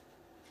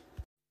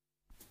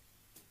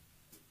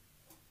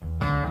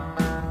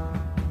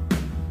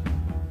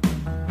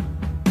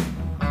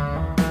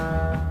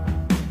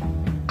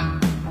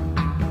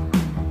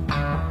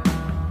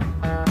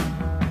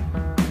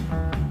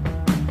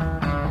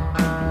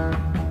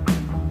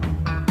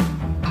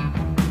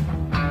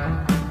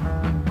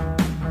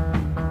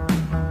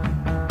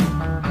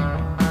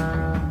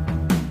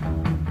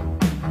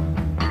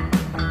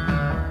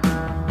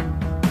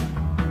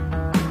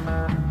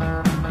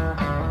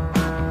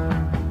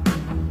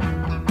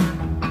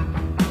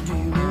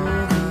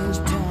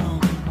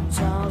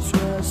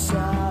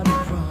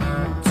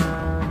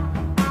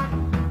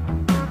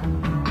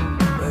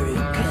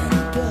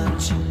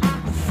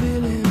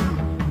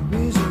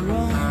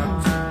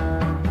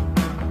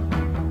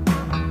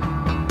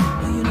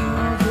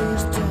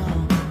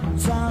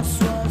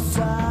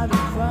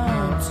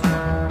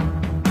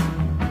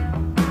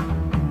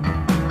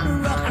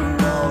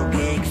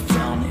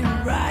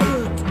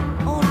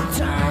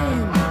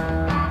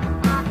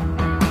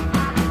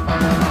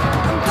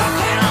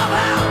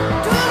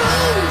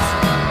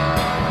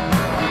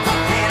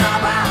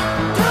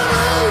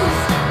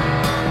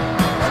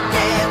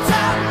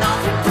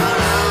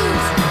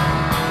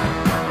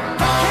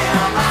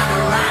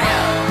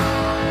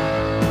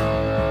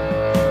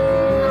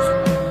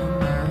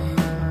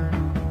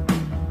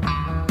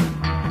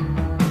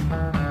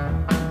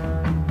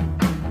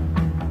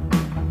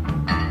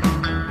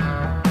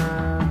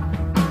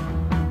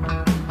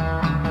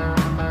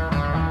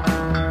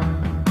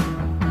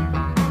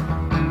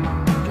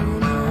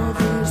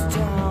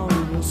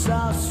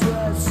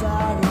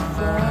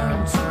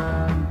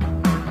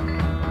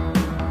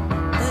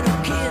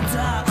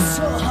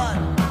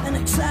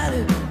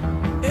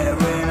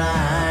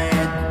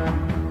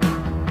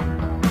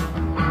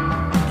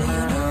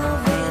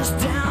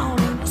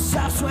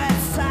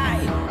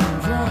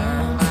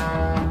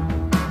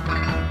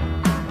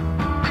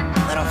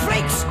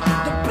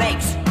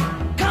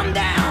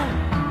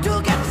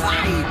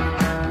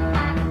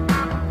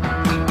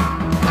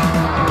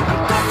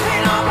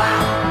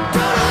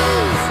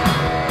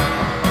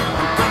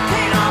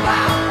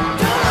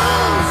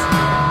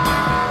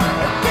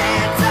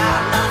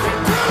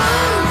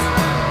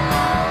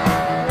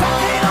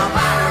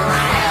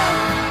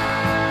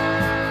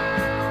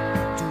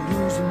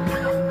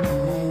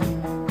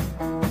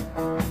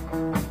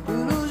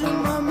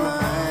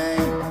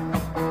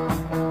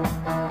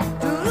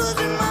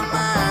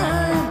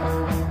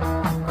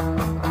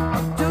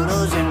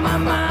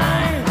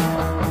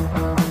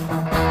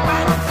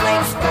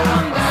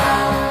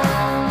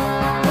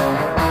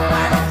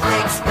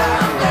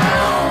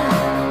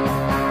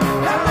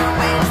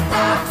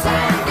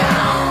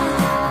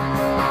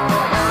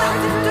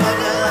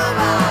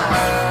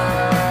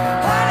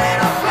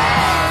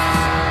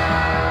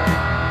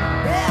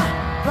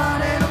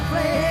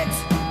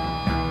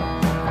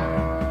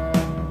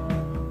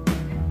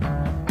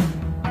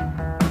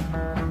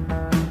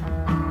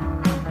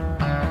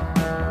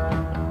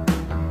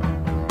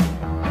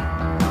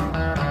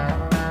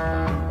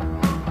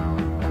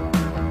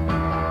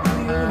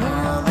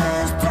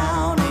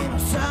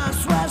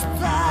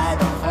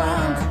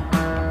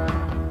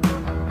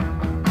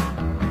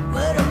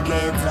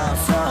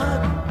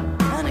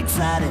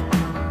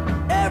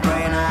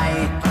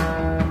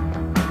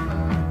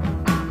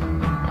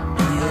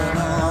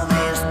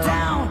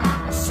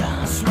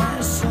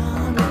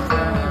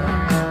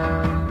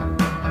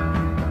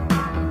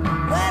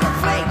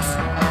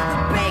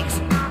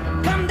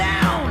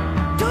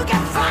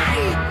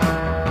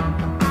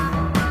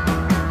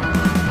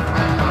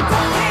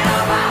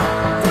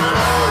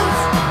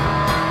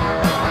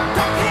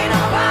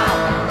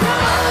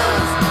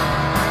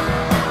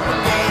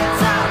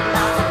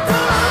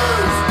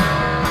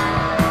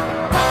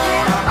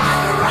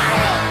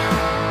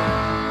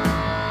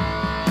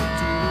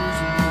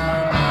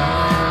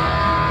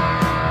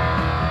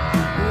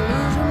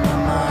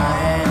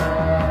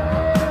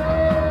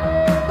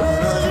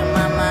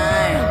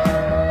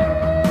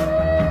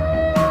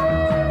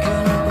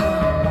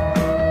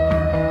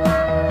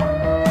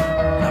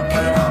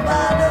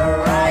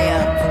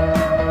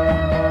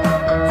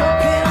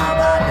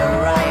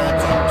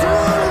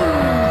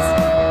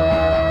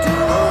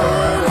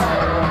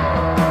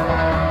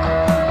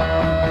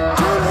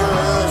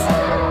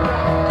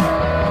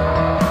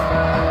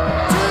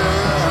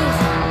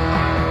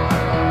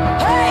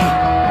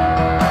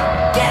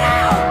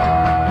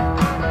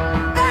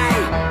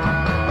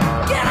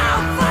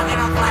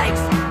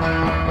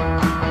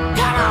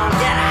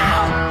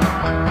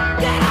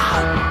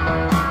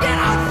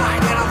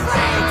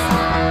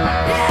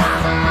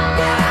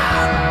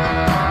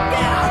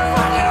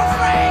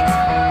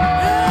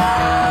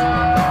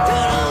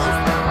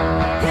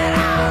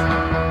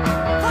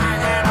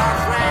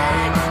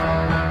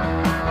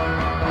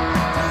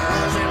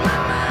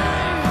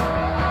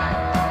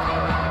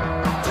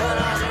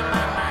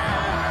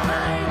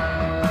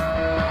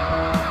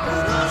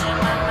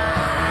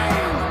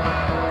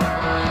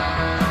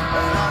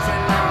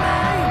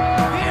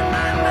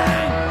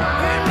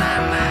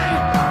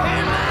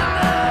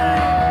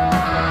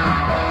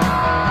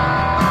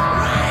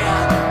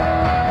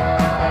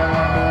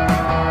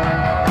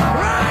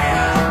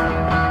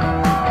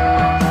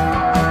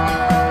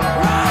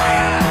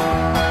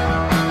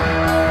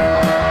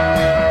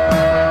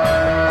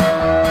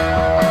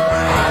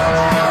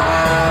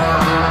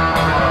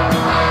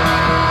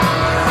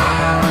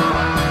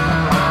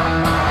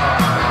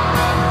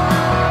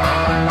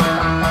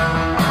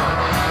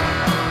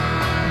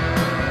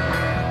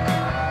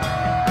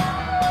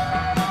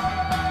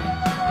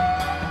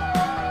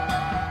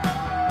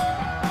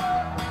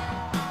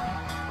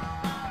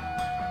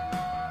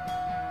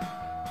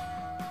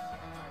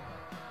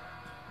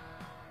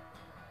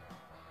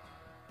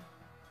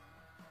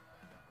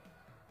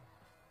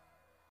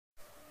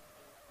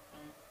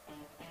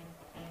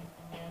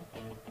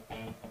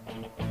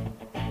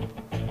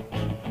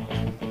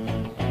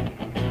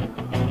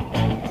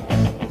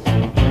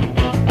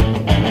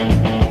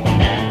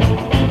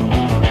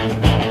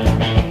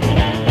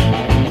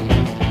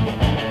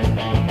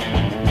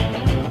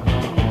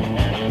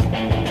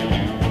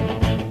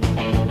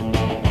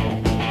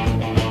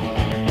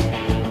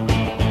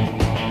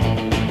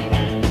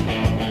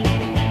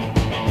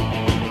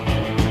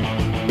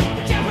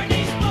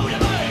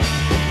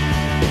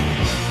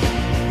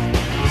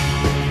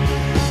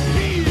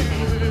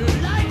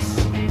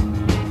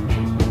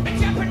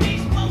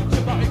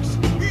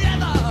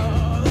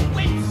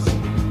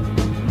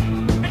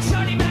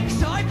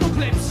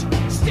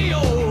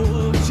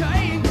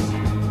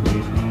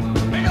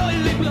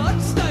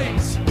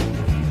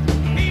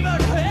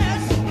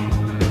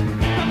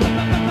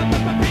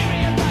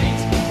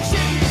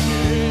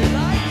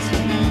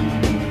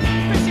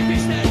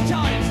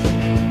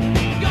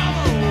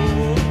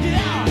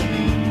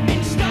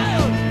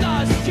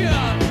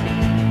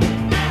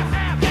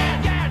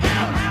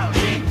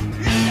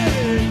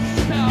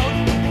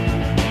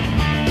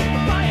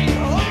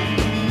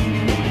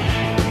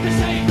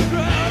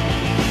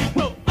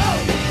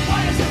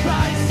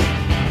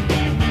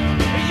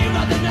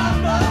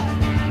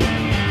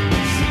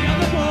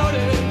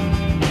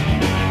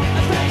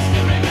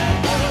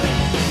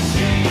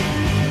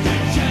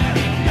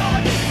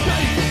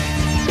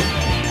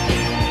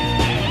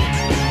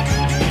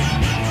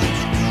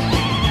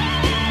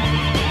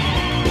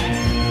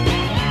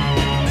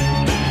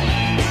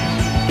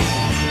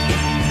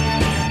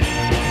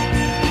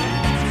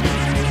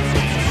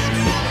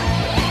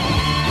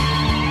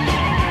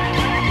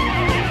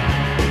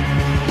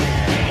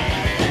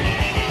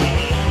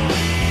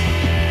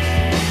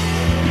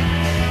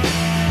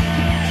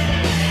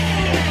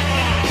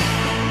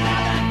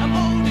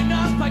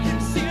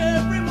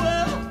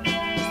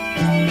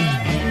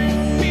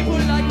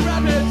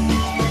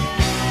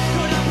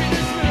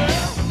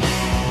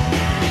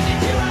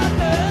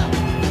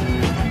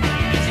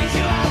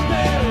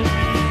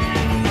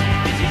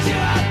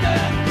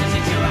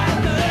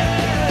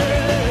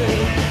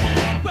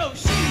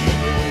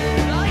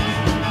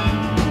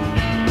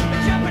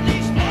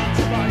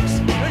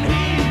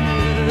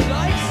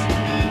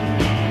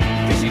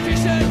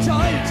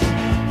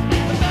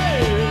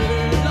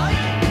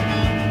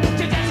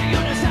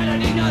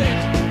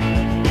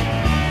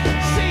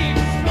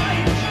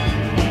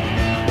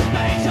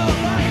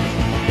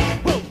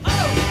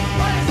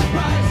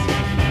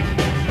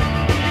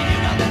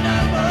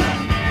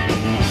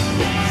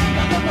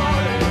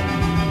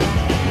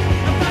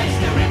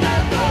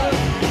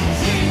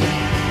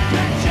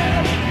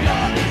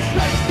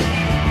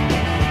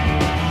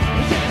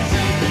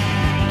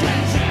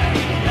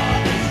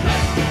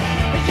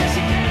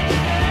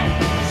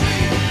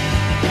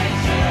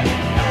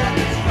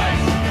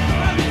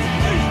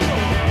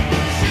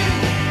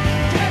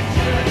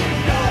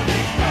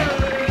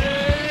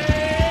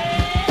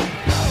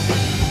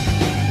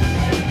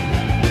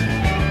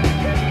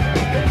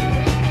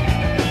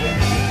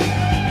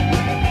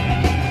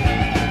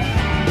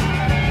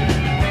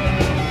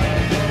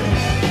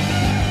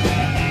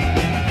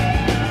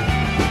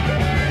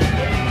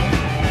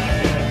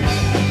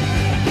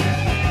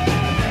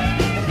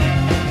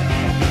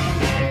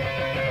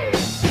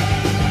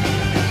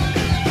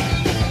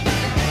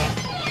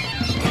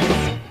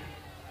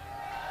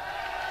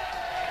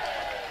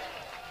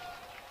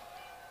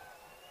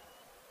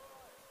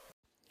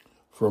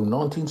 from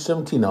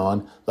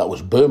 1979, that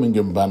was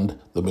Birmingham band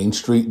The Mean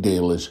Street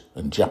Dealers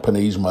and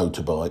Japanese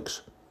Motorbikes.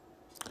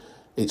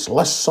 It's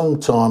Last Song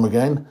Time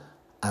again,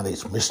 and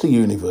it's Mr.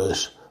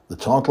 Universe, the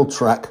title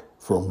track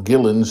from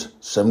Gillan's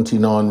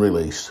 79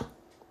 release.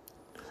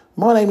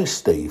 My name is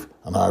Steve,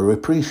 and I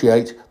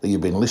appreciate that you've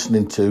been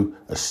listening to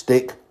a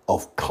stick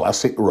of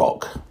classic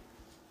rock.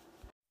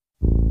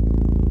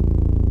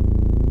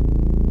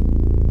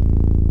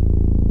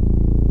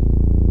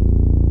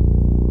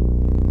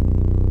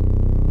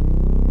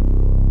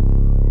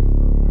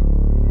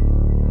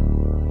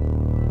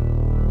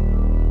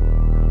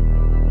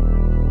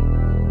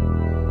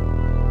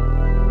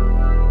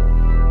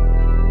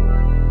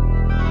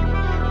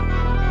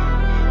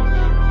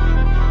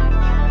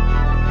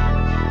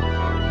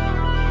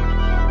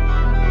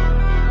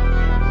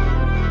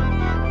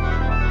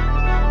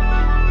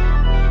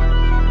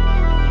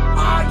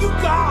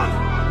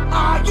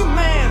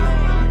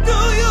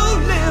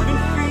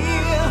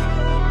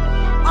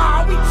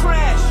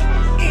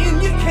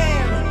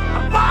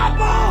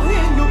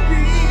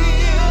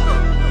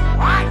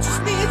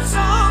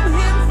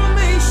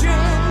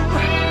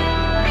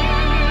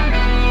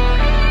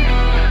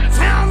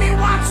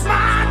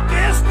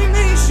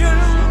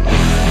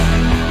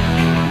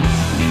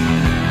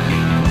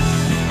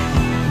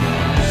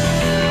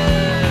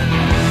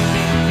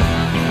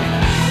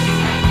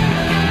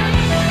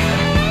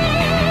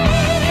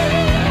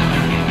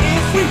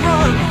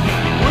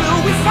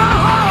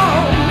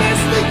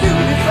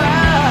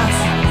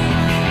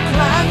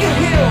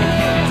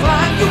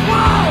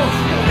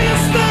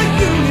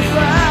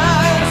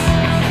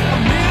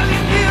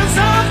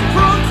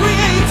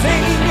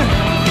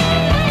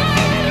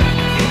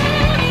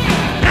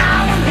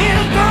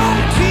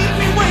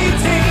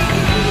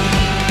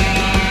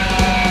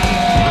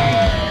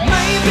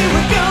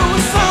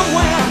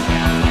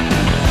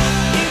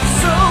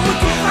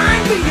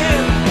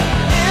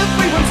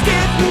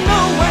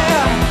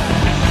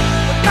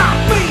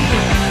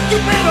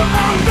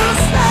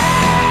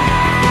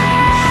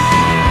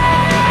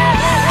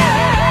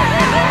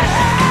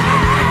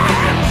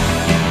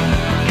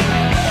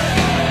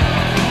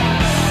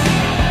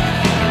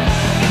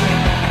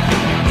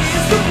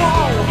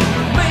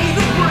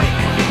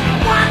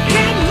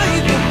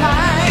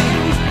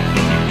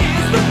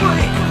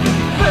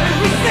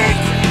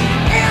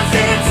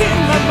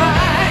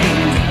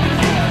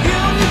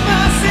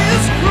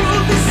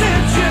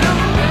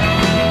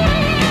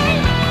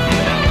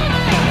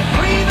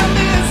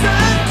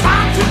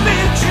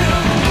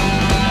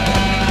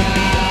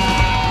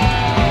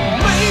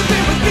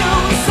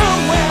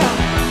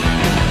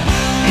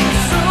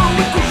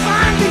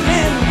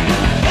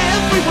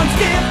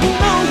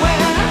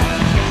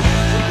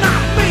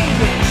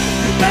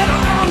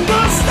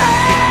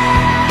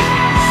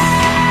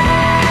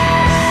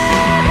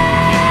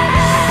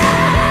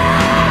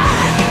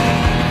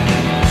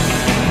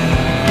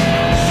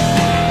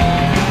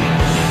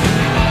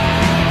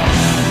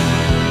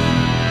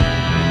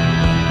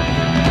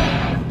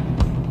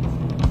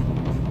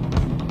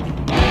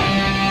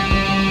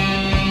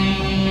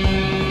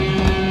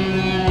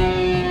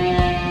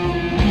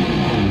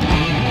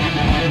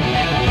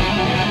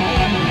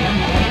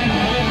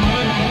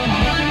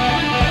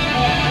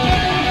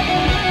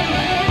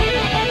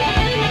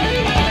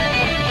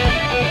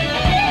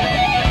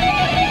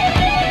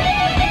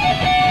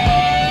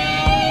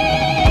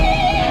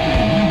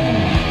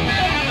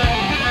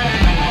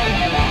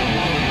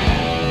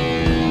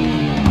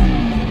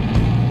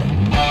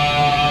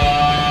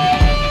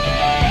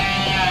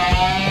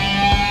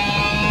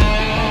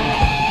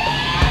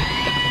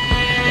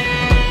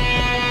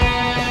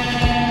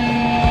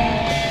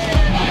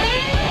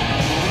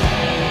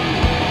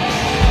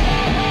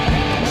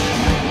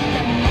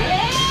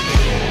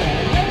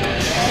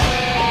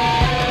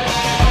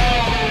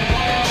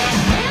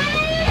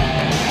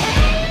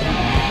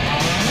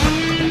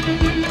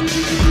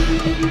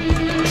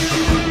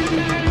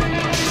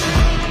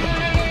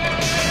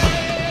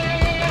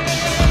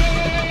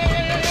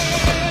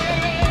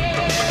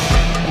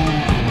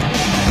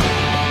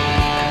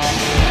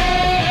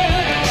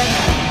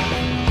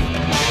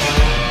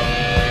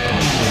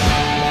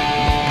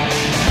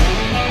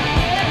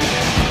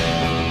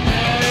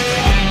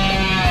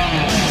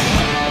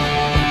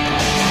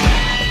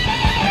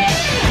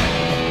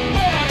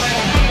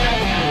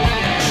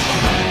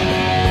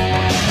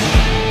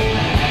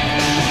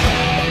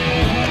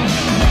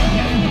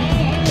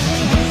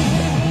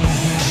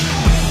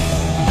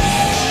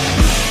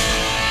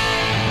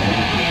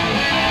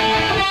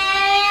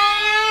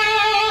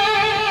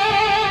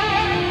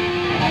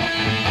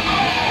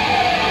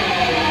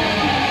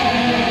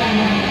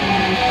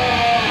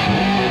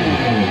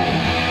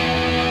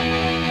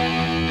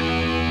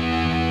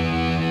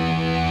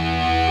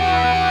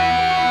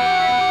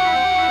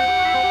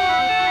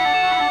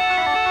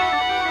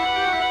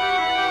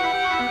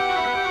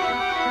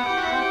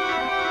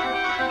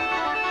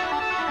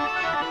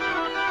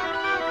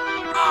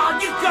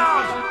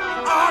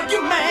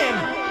 you man?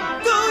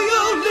 Do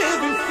you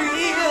live in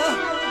fear?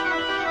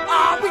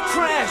 Are we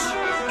trash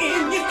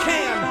in your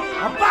can.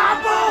 A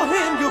Bible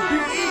in